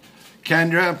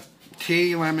 Kendra,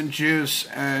 tea, lemon juice,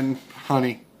 and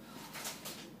honey.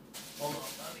 Hold on,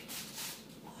 buddy.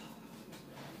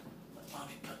 Let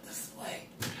Mommy put this away.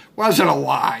 Wasn't a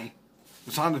lie. It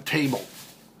was on the table.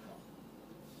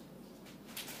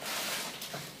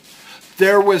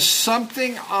 There was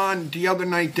something on the other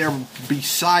night there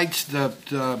besides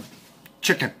the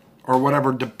chicken or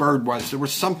whatever the bird was. There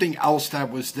was something else that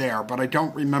was there, but I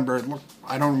don't remember.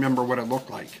 I don't remember what it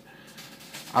looked like.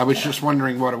 I was just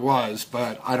wondering what it was,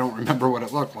 but I don't remember what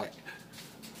it looked like.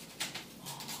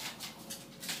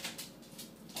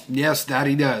 Yes,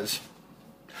 Daddy does.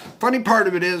 Funny part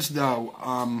of it is, though,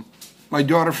 my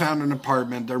daughter found an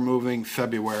apartment. They're moving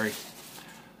February.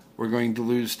 We're going to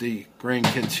lose the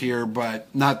grandkids here, but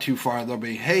not too far. They'll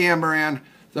be, hey, Amber Ann,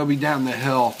 they'll be down the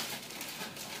hill.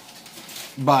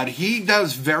 But he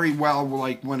does very well,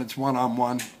 like, when it's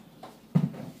one-on-one.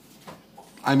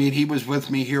 I mean, he was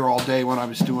with me here all day when I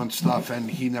was doing stuff,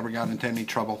 and he never got into any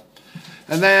trouble.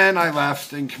 And then I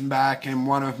left and came back, and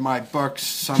one of my books,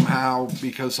 somehow,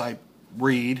 because I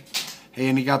read,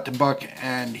 and he got the book,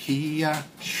 and he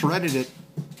shredded it.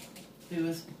 He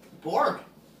was bored.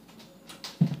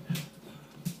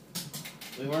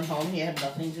 We weren't home. He had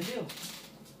nothing to do.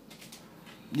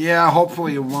 Yeah,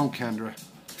 hopefully it won't, Kendra.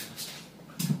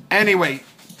 Anyway,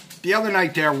 the other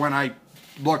night there when I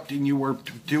looked and you were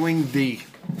doing the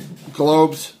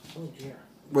globes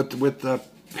with the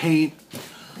paint,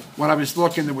 when I was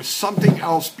looking, there was something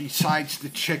else besides the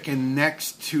chicken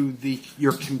next to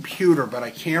your computer, but I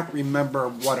can't remember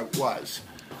what it was.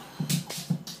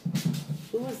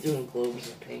 Who was doing globes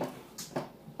of paint?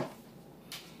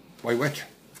 Wait, which?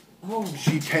 Oh.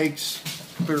 She takes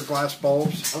clear glass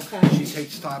bulbs. Okay. She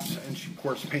takes tops and she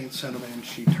pours paints in them and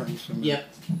she turns them.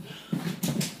 Yep.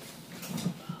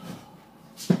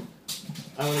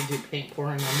 I want to do paint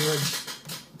pouring on wood.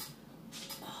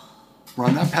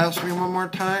 Run that past me one more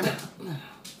time.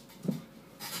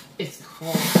 It's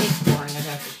called paint pouring. I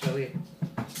have to show you.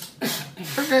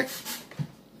 Okay.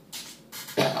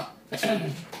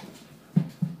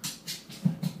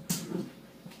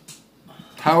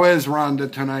 How is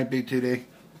Rhonda tonight, BTD?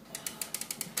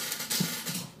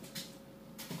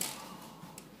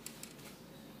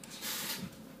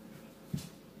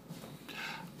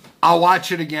 I'll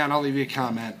watch it again. I'll leave you a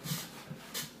comment.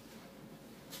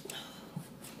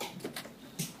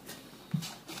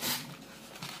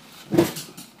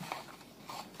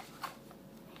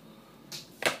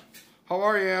 How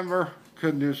are you, Amber?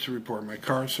 Good news to report. My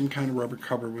car, some kind of rubber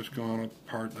cover was gone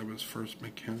apart. That was first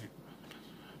mechanic.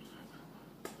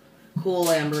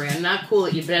 Cool, Amber Ann. Not cool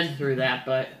that you've been through that,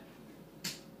 but...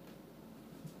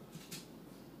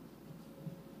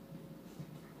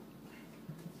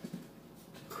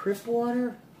 Crip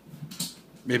water?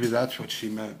 Maybe that's what she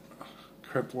meant.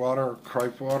 Crip water or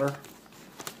cripe water?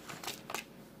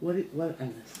 What? I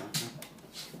missed something.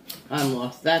 I'm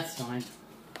lost. That's fine.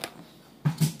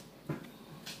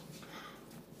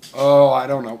 Oh, I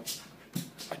don't know.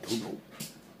 I don't know.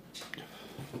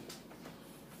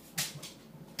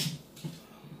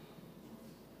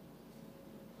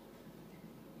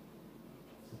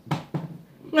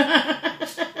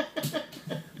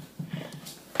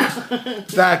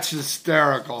 That's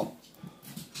hysterical.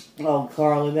 Oh,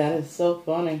 Carla, that is so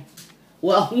funny.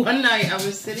 Well, one night I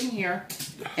was sitting here,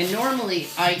 and normally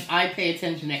I pay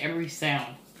attention to every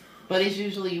sound, but it's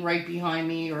usually right behind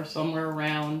me or somewhere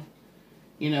around,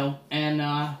 you know, and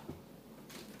I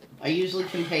usually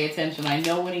can pay attention. I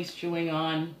know when he's chewing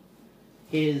on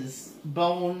his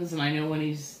bones, and I know when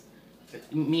he's,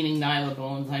 meaning Nyla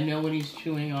bones, I know when he's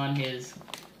chewing on his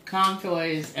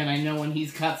contoys, and I know when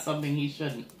he's got something he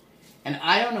shouldn't. And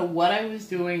I don't know what I was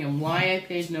doing and why I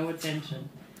paid no attention.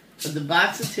 But the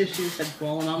box of tissues had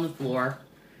fallen on the floor.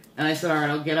 And I said, all right,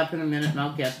 I'll get up in a minute and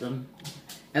I'll get them.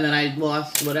 And then I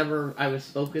lost whatever I was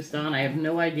focused on. I have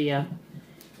no idea.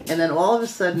 And then all of a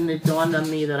sudden it dawned on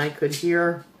me that I could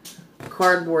hear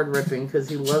cardboard ripping because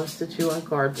he loves to chew on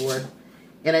cardboard.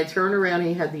 And I turned around and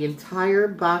he had the entire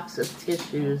box of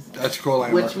tissues. That's cool,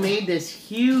 Amber. Which made this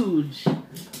huge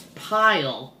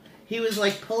pile. He was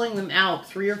like pulling them out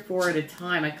 3 or 4 at a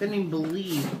time. I couldn't even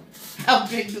believe how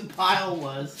big the pile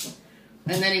was.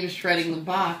 And then he was shredding the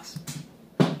box.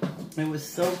 It was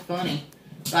so funny.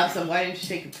 Bob said, why didn't you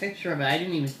take a picture of it? I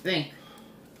didn't even think.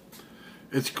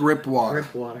 It's grip water.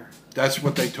 Grip water. That's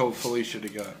what they told Felicia to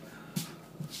get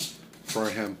for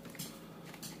him.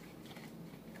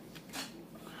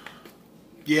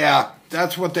 Yeah,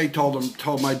 that's what they told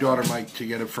my daughter Mike to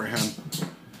get it for him.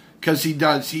 Because he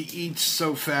does. He eats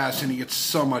so fast and he gets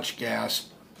so much gas.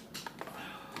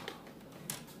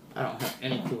 I don't have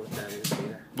any clue what that is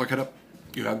here. Look it up.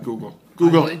 You have Google.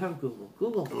 Google it. I have Google.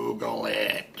 Google. Google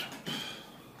it.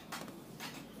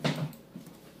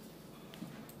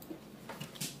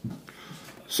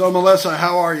 So, Melissa,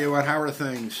 how are you and how are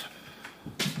things?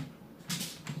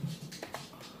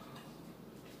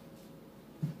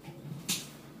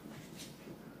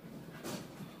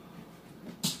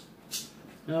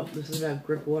 Nope, this is about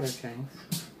grip water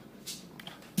tanks.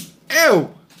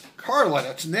 Ew! Carla,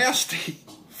 that's nasty.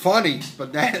 Funny,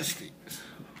 but nasty.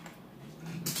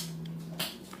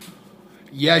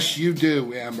 Yes, you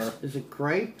do, Amber. Is it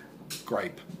grape?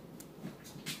 Gripe.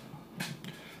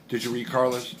 Did you read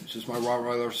Carla's? It says, my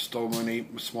Rottweiler stole and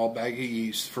ate a small bag of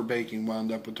yeast for baking,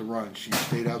 wound up with the run. She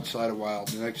stayed outside a while.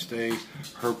 The next day,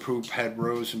 her poop had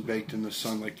rose and baked in the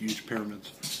sun like huge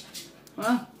pyramids.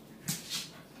 Huh?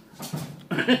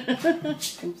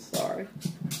 I'm sorry.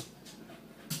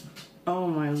 Oh,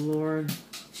 my Lord.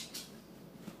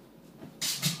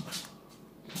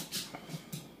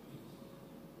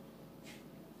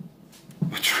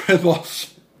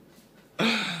 Tribbles.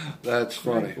 That's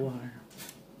funny. Water.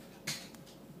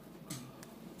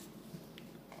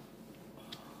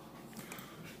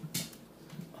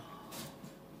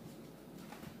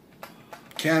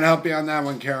 Can't help you on that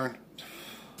one, Karen.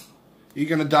 You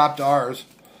can adopt ours.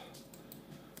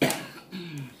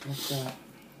 What's that?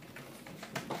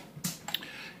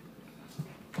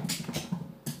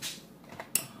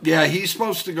 Yeah, he's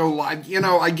supposed to go live. You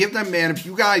know, I give them, man, if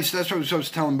you guys, that's what I was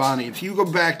telling Bonnie, if you go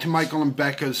back to Michael and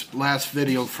Becca's last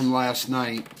video from last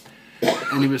night,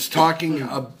 and he was talking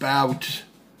about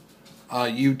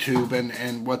YouTube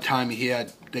and what time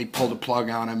they pulled a plug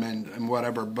on him and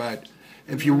whatever, but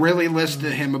if you really listen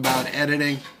to him about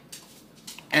editing,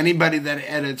 anybody that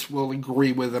edits will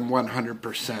agree with him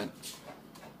 100%.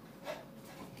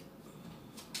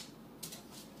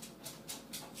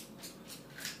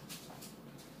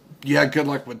 Yeah, good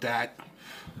luck with that.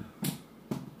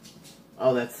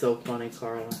 Oh, that's so funny,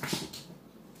 Carla.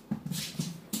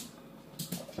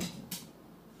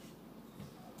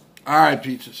 All right,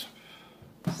 pizzas.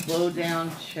 Slow down,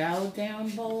 chow down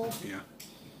bowl? Yeah.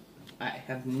 I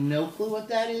have no clue what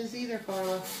that is either,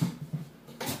 Carla.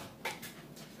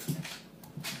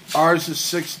 Ours is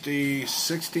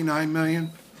 69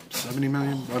 million, 70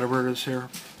 million, whatever it is here.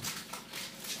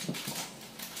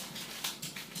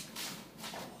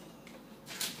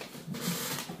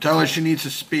 Tell her she needs to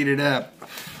speed it up.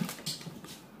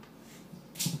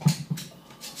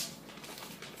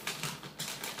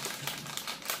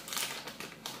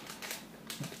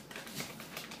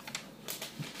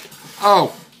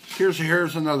 Oh,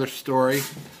 here's another story.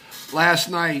 Last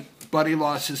night, Buddy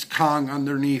lost his Kong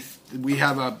underneath. We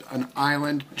have an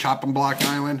island, chopping block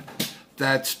island,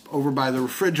 that's over by the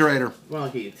refrigerator. Well,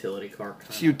 like a utility cart.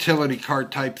 It's a utility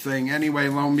cart type thing. Anyway,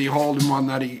 lo and behold, one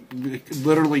that he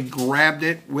literally grabbed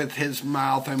it with his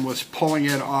mouth and was pulling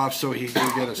it off so he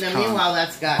could get his Now, Kong. meanwhile,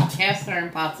 that's got cast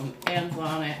iron pots and pans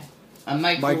on it, a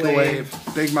microwave.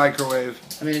 Big microwave.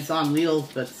 I mean, it's on wheels,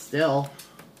 but still.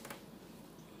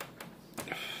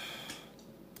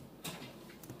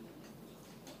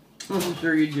 I'm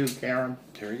sure you do, Karen.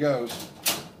 Here he goes.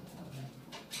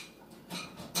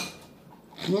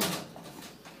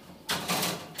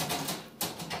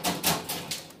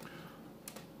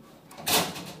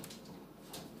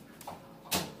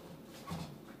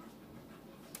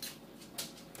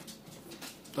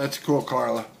 That's cool,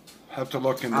 Carla. Have to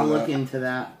look into I'll that. look into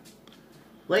that.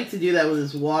 Like to do that with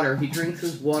his water. He drinks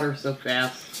his water so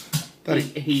fast. That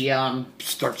He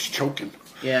starts choking.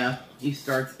 yeah, he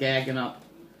starts gagging up.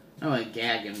 Not like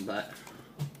gagging, but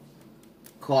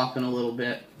coughing a little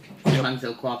bit. Sometimes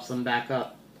he'll cough some back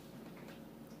up.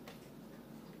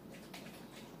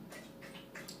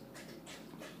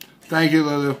 Thank you,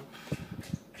 Lulu.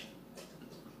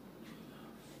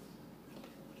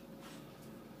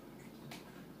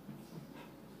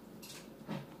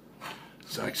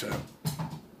 It's like so.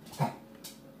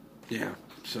 Yeah,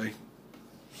 see?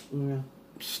 Yeah.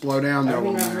 Slow down there,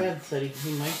 Everything I woman. read said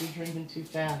he might be drinking too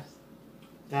fast.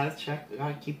 Gotta check.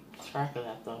 Gotta keep track of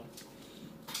that though.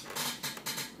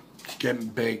 It's getting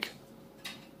big.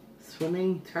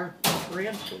 Swimming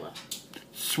tarantula.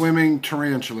 Swimming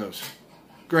tarantulas.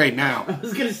 Great, I now.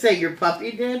 was gonna say your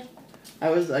puppy did. I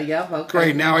was yeah, okay.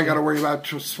 Great, now I gotta worry about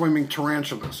swimming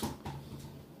tarantulas.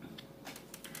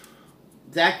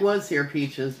 Zach was here,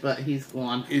 Peaches, but he's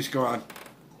gone. He's gone.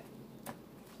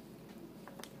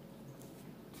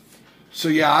 So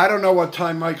yeah, I don't know what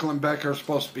time Michael and Becca are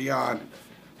supposed to be on.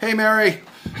 Hey Mary,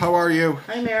 how are you?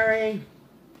 Hi, Mary.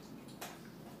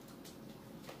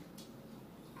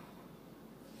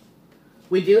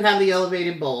 We do have the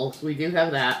elevated bowls. We do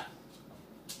have that.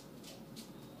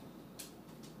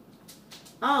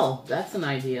 Oh, that's an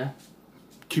idea.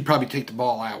 She'd probably take the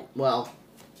ball out. Well,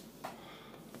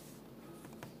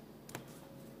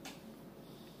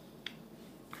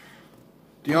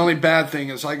 The only bad thing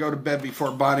is I go to bed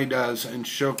before Bonnie does, and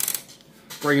she'll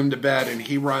bring him to bed, and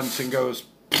he runs and goes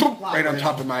right on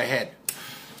top of my head.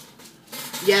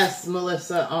 yes,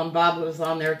 Melissa. Bob was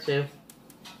on there too.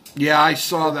 Yeah, I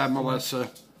saw that,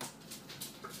 Melissa.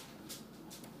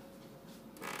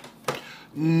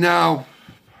 No.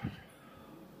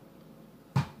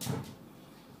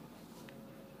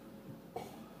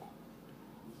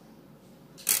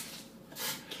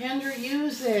 Kendra,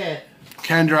 use it.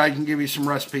 Kendra, I can give you some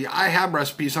recipes. I have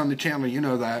recipes on the channel, you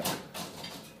know that.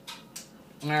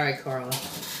 All right, Carla.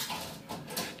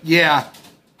 Yeah.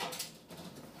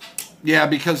 Yeah,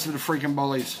 because of the freaking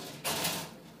bullies.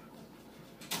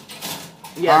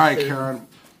 Yes, All right, Susan. Karen.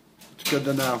 It's good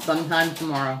to know. Sometime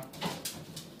tomorrow.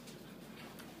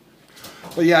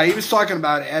 But yeah, he was talking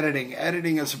about editing.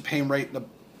 Editing is a pain right in the...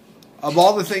 Of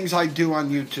all the things I do on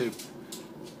YouTube,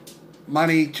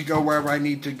 money to go wherever I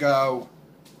need to go,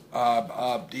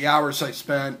 the hours I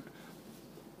spent,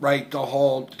 right, the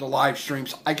live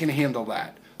streams, I can handle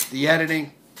that. The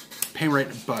editing, pain right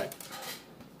in the butt.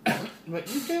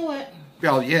 But you do it.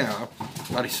 Well, yeah.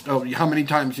 But how many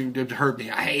times you have heard me?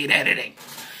 I hate editing.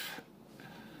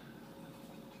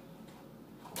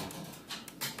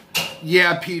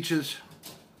 Yeah, Peaches.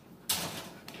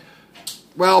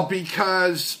 Well,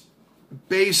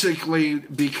 basically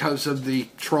because of the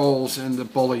trolls and the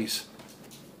bullies.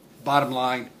 Bottom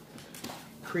line.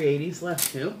 Creatives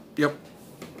left too. Yep.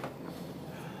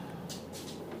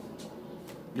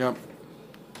 Yep.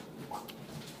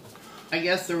 I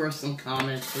guess there were some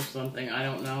comments or something. I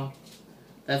don't know.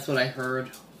 That's what I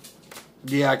heard.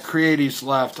 Yeah, Creatives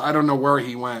left. I don't know where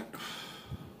he went.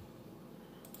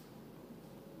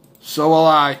 So will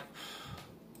I.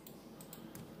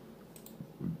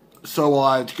 So will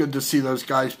I. It's good to see those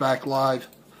guys back live.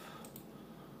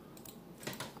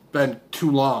 Been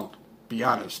too long, be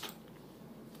honest.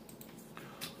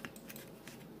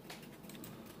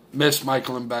 Miss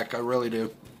Michael and Beck, I really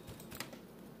do.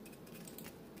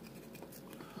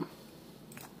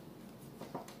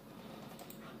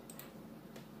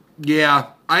 Yeah,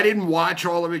 I didn't watch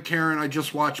all of it, Karen. I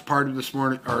just watched part of this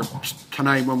morning, or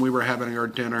tonight when we were having our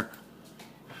dinner.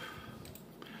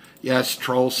 Yes,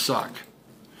 trolls suck.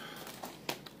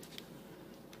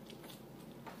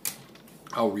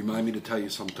 Oh, remind me to tell you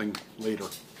something later.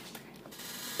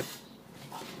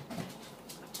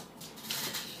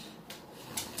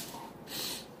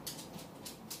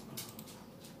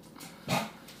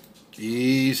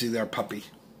 Easy there, puppy.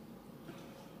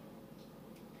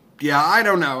 Yeah, I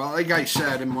don't know. Like I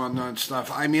said and whatnot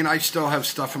stuff. I mean, I still have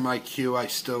stuff in my queue. I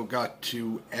still got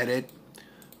to edit.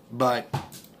 But,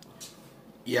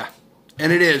 yeah.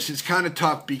 And it is. It's kind of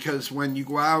tough because when you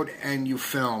go out and you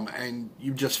film, and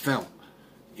you just film.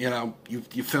 You know, you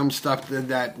film stuff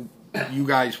that you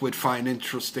guys would find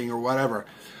interesting or whatever.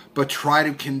 But try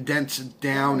to condense it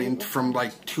down from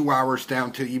like 2 hours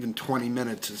down to even 20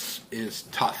 minutes is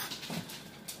tough.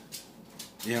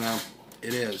 You know,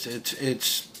 it is.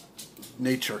 It's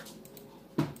nature.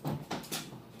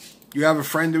 You have a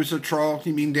friend who's a troll?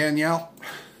 You mean Danielle?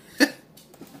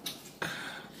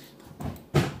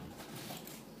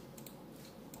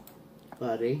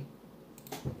 Buddy.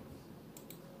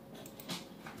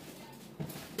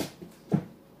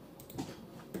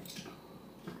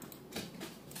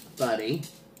 Buddy.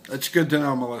 That's good to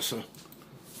know, Melissa.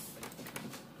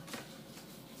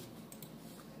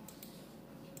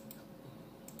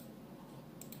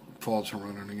 Falls are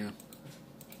running again.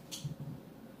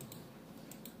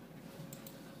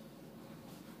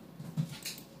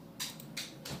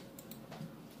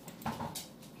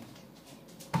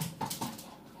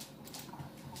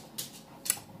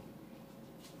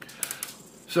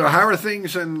 So how are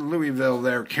things in Louisville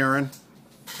there, Karen?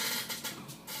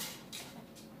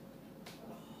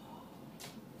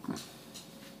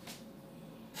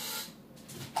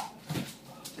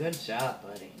 Good job,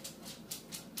 buddy.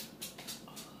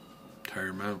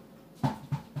 Tired man.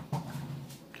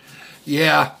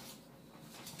 Yeah.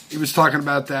 He was talking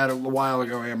about that a while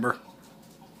ago, Amber.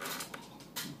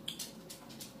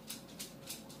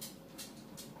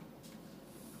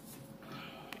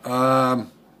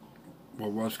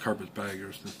 What was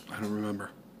Carpetbaggers? I don't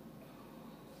remember.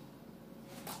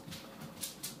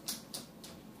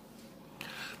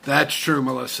 That's true,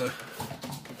 Melissa.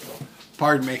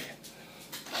 Pardon me.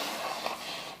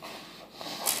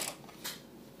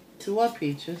 To what,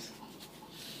 Peaches?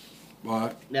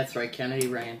 What? That's right, Kennedy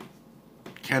Rain.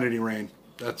 Kennedy Rain.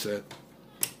 That's it.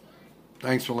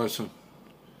 Thanks, Melissa.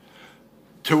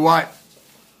 To what?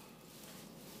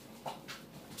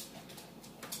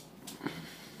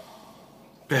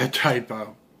 Bad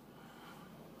typo.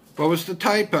 What was the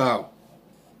typo?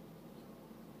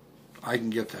 I can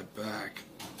get that back.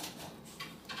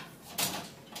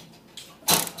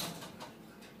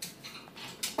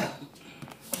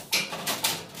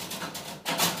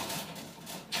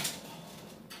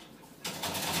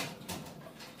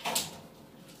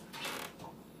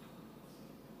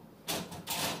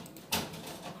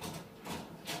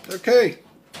 Okay.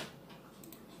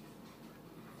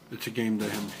 It's a game to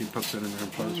him. He puts it in there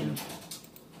and plays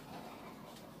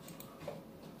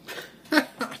it.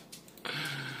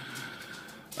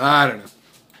 I don't know.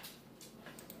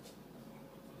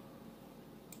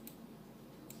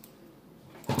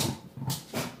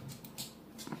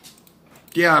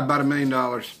 Yeah, about $1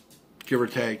 million, give or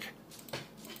take.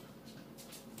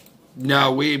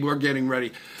 No, we're getting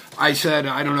ready. I said,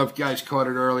 I don't know if you guys caught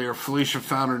it earlier, Felicia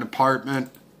found an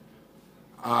apartment.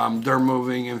 They're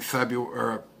moving in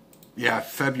February.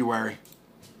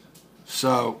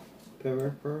 So,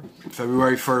 February 1st?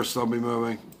 February 1st they'll be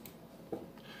moving.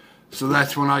 So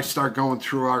that's when I start going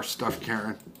through our stuff,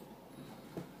 Karen.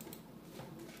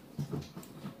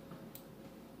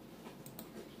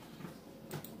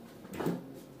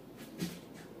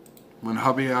 When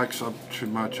hubby acts up too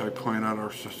much, I point out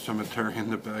our cemetery in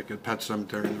the back, a pet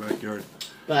cemetery in the backyard.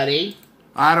 Buddy.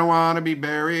 I don't want to be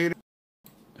buried.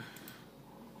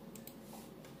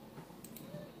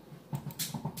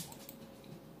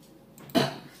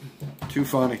 Too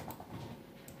funny.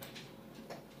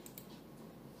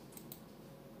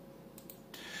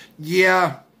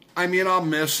 Yeah, I mean, I'll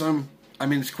miss them. I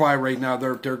mean, it's quiet right now.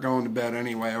 They're going to bed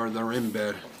anyway, or they're in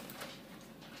bed.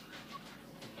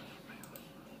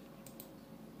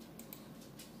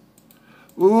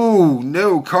 Ooh,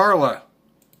 no, Carla.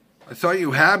 I thought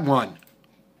you had one.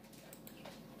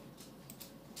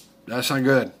 That's not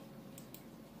good.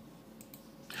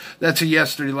 That's a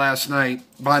yesterday last night.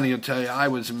 Bonnie will tell you, I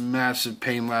was in massive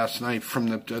pain last night from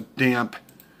the damp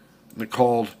and the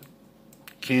cold.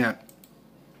 Can't.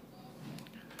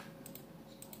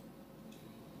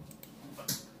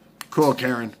 Cool,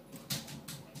 Karen.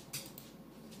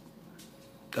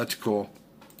 That's cool.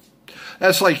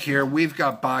 That's like here. We've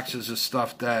got boxes of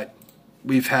stuff that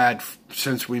we've had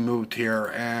since we moved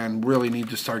here and really need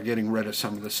to start getting rid of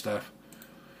some of this stuff.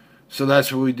 So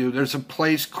that's what we do. There's a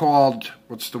place called,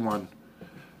 what's the one?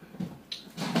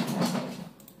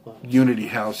 Unity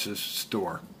House's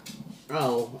store.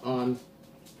 Oh,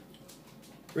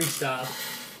 Restyle.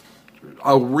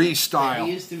 Oh, Restyle.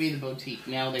 It used to be the boutique.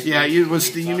 Now they it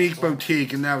was the Unique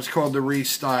Boutique, and that was called the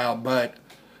Restyle. But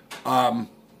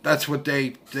that's what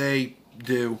they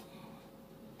do.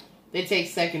 They take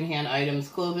secondhand items,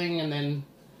 clothing, and then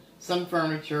some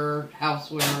furniture,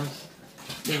 housewares,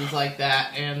 things like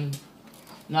that. And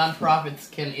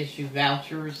nonprofits can issue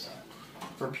vouchers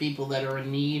for people that are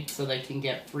in need, so they can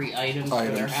get free items for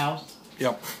their house.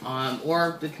 Yep.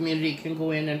 Or the community can go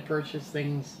in and purchase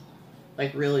things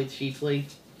like really cheaply.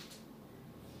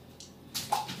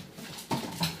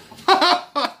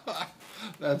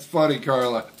 That's funny,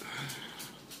 Carla.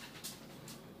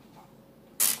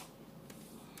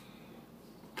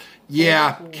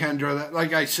 Yeah, Kendra,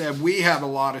 like I said, we have a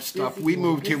lot of stuff. We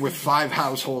moved here with 5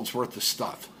 households worth of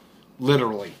stuff.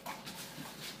 Literally.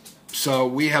 So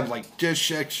we have like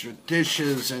extra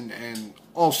dishes and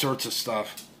all sorts of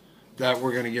stuff that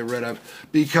we're going to get rid of.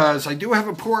 Because I do have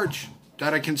a porch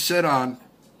that I can sit on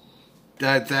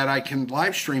that I can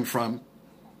live stream from.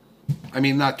 I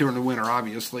mean, not during the winter,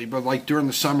 obviously, but like during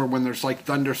the summer when there's like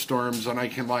thunderstorms and I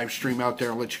can live stream out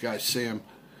there and let you guys see them.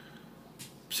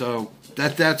 So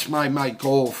that's my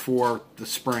goal for the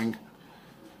spring.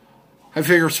 I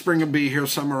figure spring will be here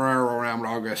somewhere around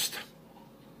August.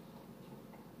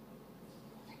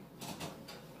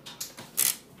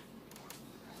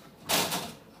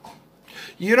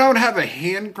 You don't have a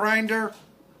hand grinder,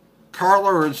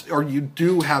 Carla, or you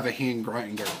do have a hand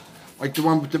grinder? Like the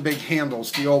one with the big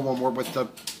handles, the old one with the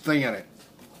thing in it.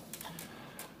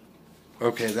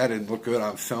 Okay, that didn't look good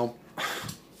on film.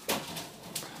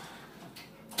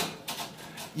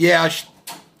 Yeah,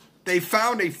 they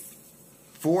found a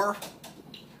 5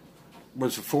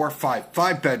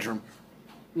 bedroom.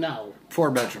 No.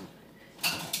 4 bedroom.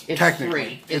 It's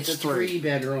Technically, 3. It's a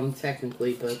 3-bedroom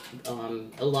technically, but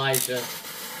Elijah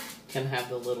can have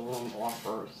the little room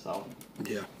offer, so.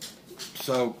 Yeah.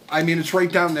 So, I mean, it's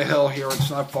right down the hill here. It's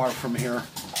not far from here.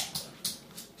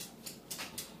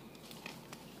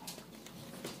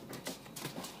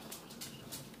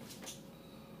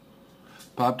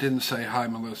 Bob didn't say hi,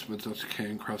 Melissa, but that's okay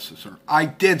and crosses her. I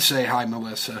did say hi,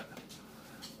 Melissa.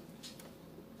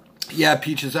 Yeah,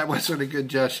 Peaches, that wasn't a good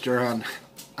gesture, hon.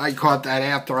 I caught that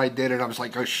after I did it. I was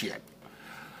like, oh, shit.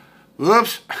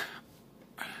 Whoops.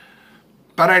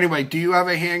 But anyway, do you have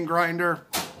a hand grinder?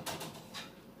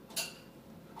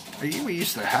 We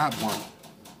used to have one.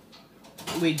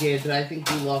 We did, but I think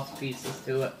we lost pieces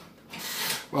to it.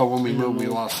 Well, when we moved, we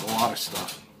lost a lot of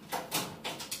stuff.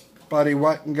 Buddy,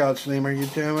 what in God's name are you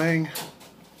doing?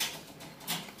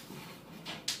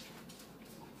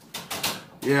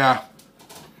 Yeah.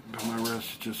 But my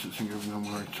wrist just isn't good no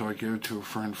more. So I gave it to a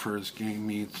friend for his game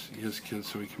meets his kids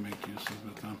so he can make use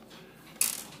of them.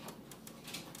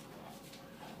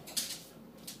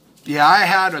 Yeah, I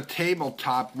had a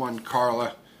tabletop one,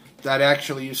 Carla, that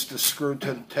actually used to screw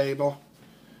to the table.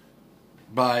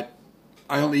 But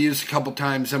I only used it a couple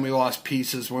times, and we lost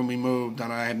pieces when we moved,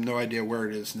 and I have no idea where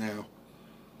it is now.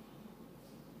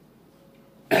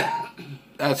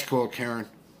 That's cool, Karen.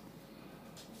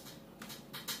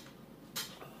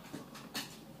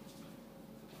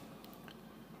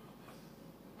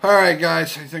 All right,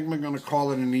 guys, I think we're going to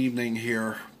call it an evening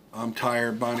here. I'm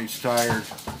tired, Bonnie's tired,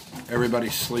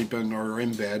 everybody's sleeping or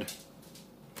in bed.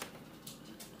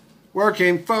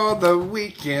 Working for the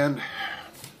weekend.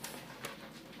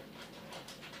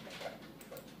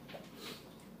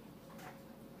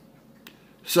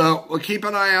 So, we'll keep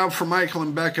an eye out for Michael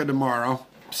and Becca tomorrow.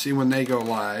 See when they go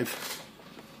live.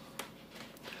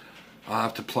 I'll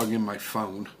have to plug in my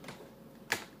phone.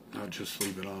 I'll just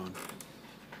leave it on.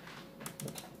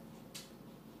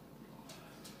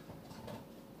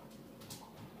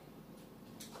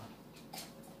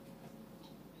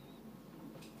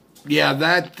 Yeah,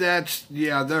 that's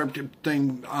their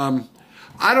thing.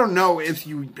 I don't know if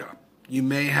you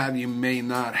may have, you may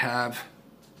not have.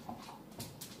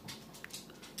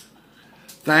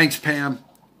 Thanks, Pam.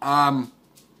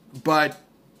 But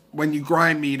when you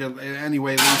grind meat,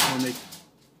 anyway, at least when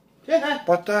they...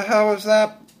 What the hell is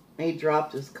that? He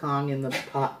dropped his Kong in the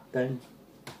pot thing.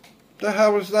 The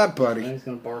hell was that, buddy? He's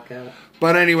going to bark at it.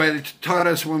 But anyway, they taught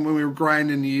us when we were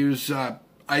grinding to use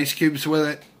ice cubes with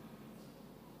it.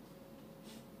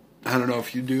 I don't know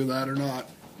if you do that or not.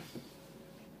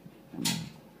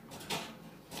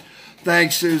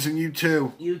 Thanks, Susan. You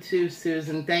too. You too,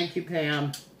 Susan. Thank you,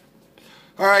 Pam.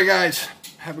 All right, guys.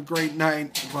 Have a great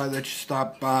night. Glad that you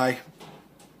stopped by.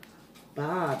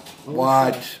 Bob.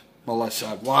 What?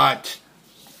 Melissa, what?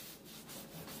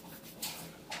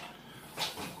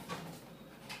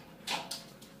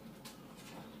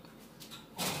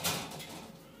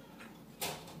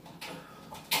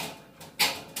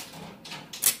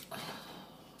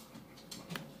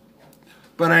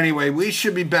 But anyway, we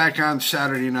should be back on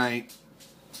Saturday night.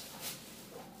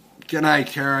 Good night,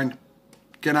 Karen.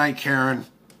 Good night, Karen.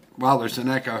 Wow, there's an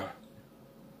echo.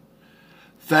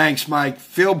 Thanks, Mike.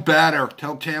 Feel better.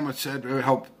 Tell Tam I said I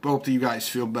hope both of you guys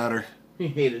feel better. You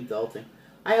hate adulting.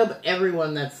 I hope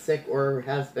everyone that's sick or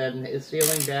has been is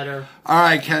feeling better. All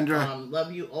right, Kendra.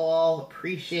 Love you all.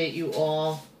 Appreciate you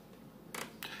all.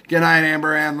 Good night,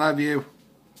 Amber Ann. Love you.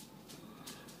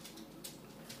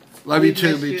 Love you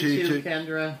too, You BT. too,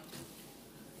 Kendra.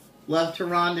 Love to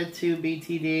Rhonda too,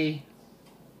 BTD.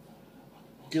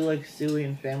 Do like Stewie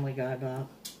and Family Guy, Bob.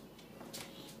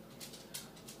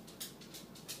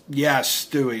 Yes,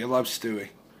 Stewie. I love Stewie.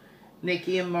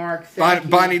 Nikki and Mark.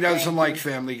 Bonnie doesn't like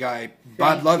Family Guy.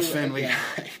 Bud loves Family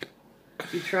Guy.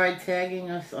 You tried tagging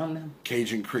us on them.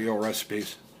 Cajun Creole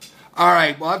recipes. All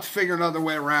right, we'll have to figure another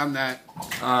way around that,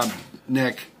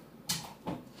 Nick.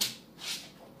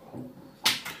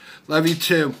 Love you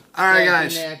too. All right,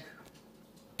 guys. Nick.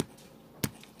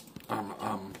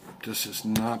 This is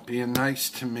not being nice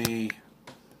to me.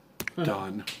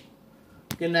 Done.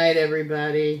 Good night,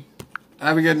 everybody.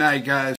 Have a good night, guys.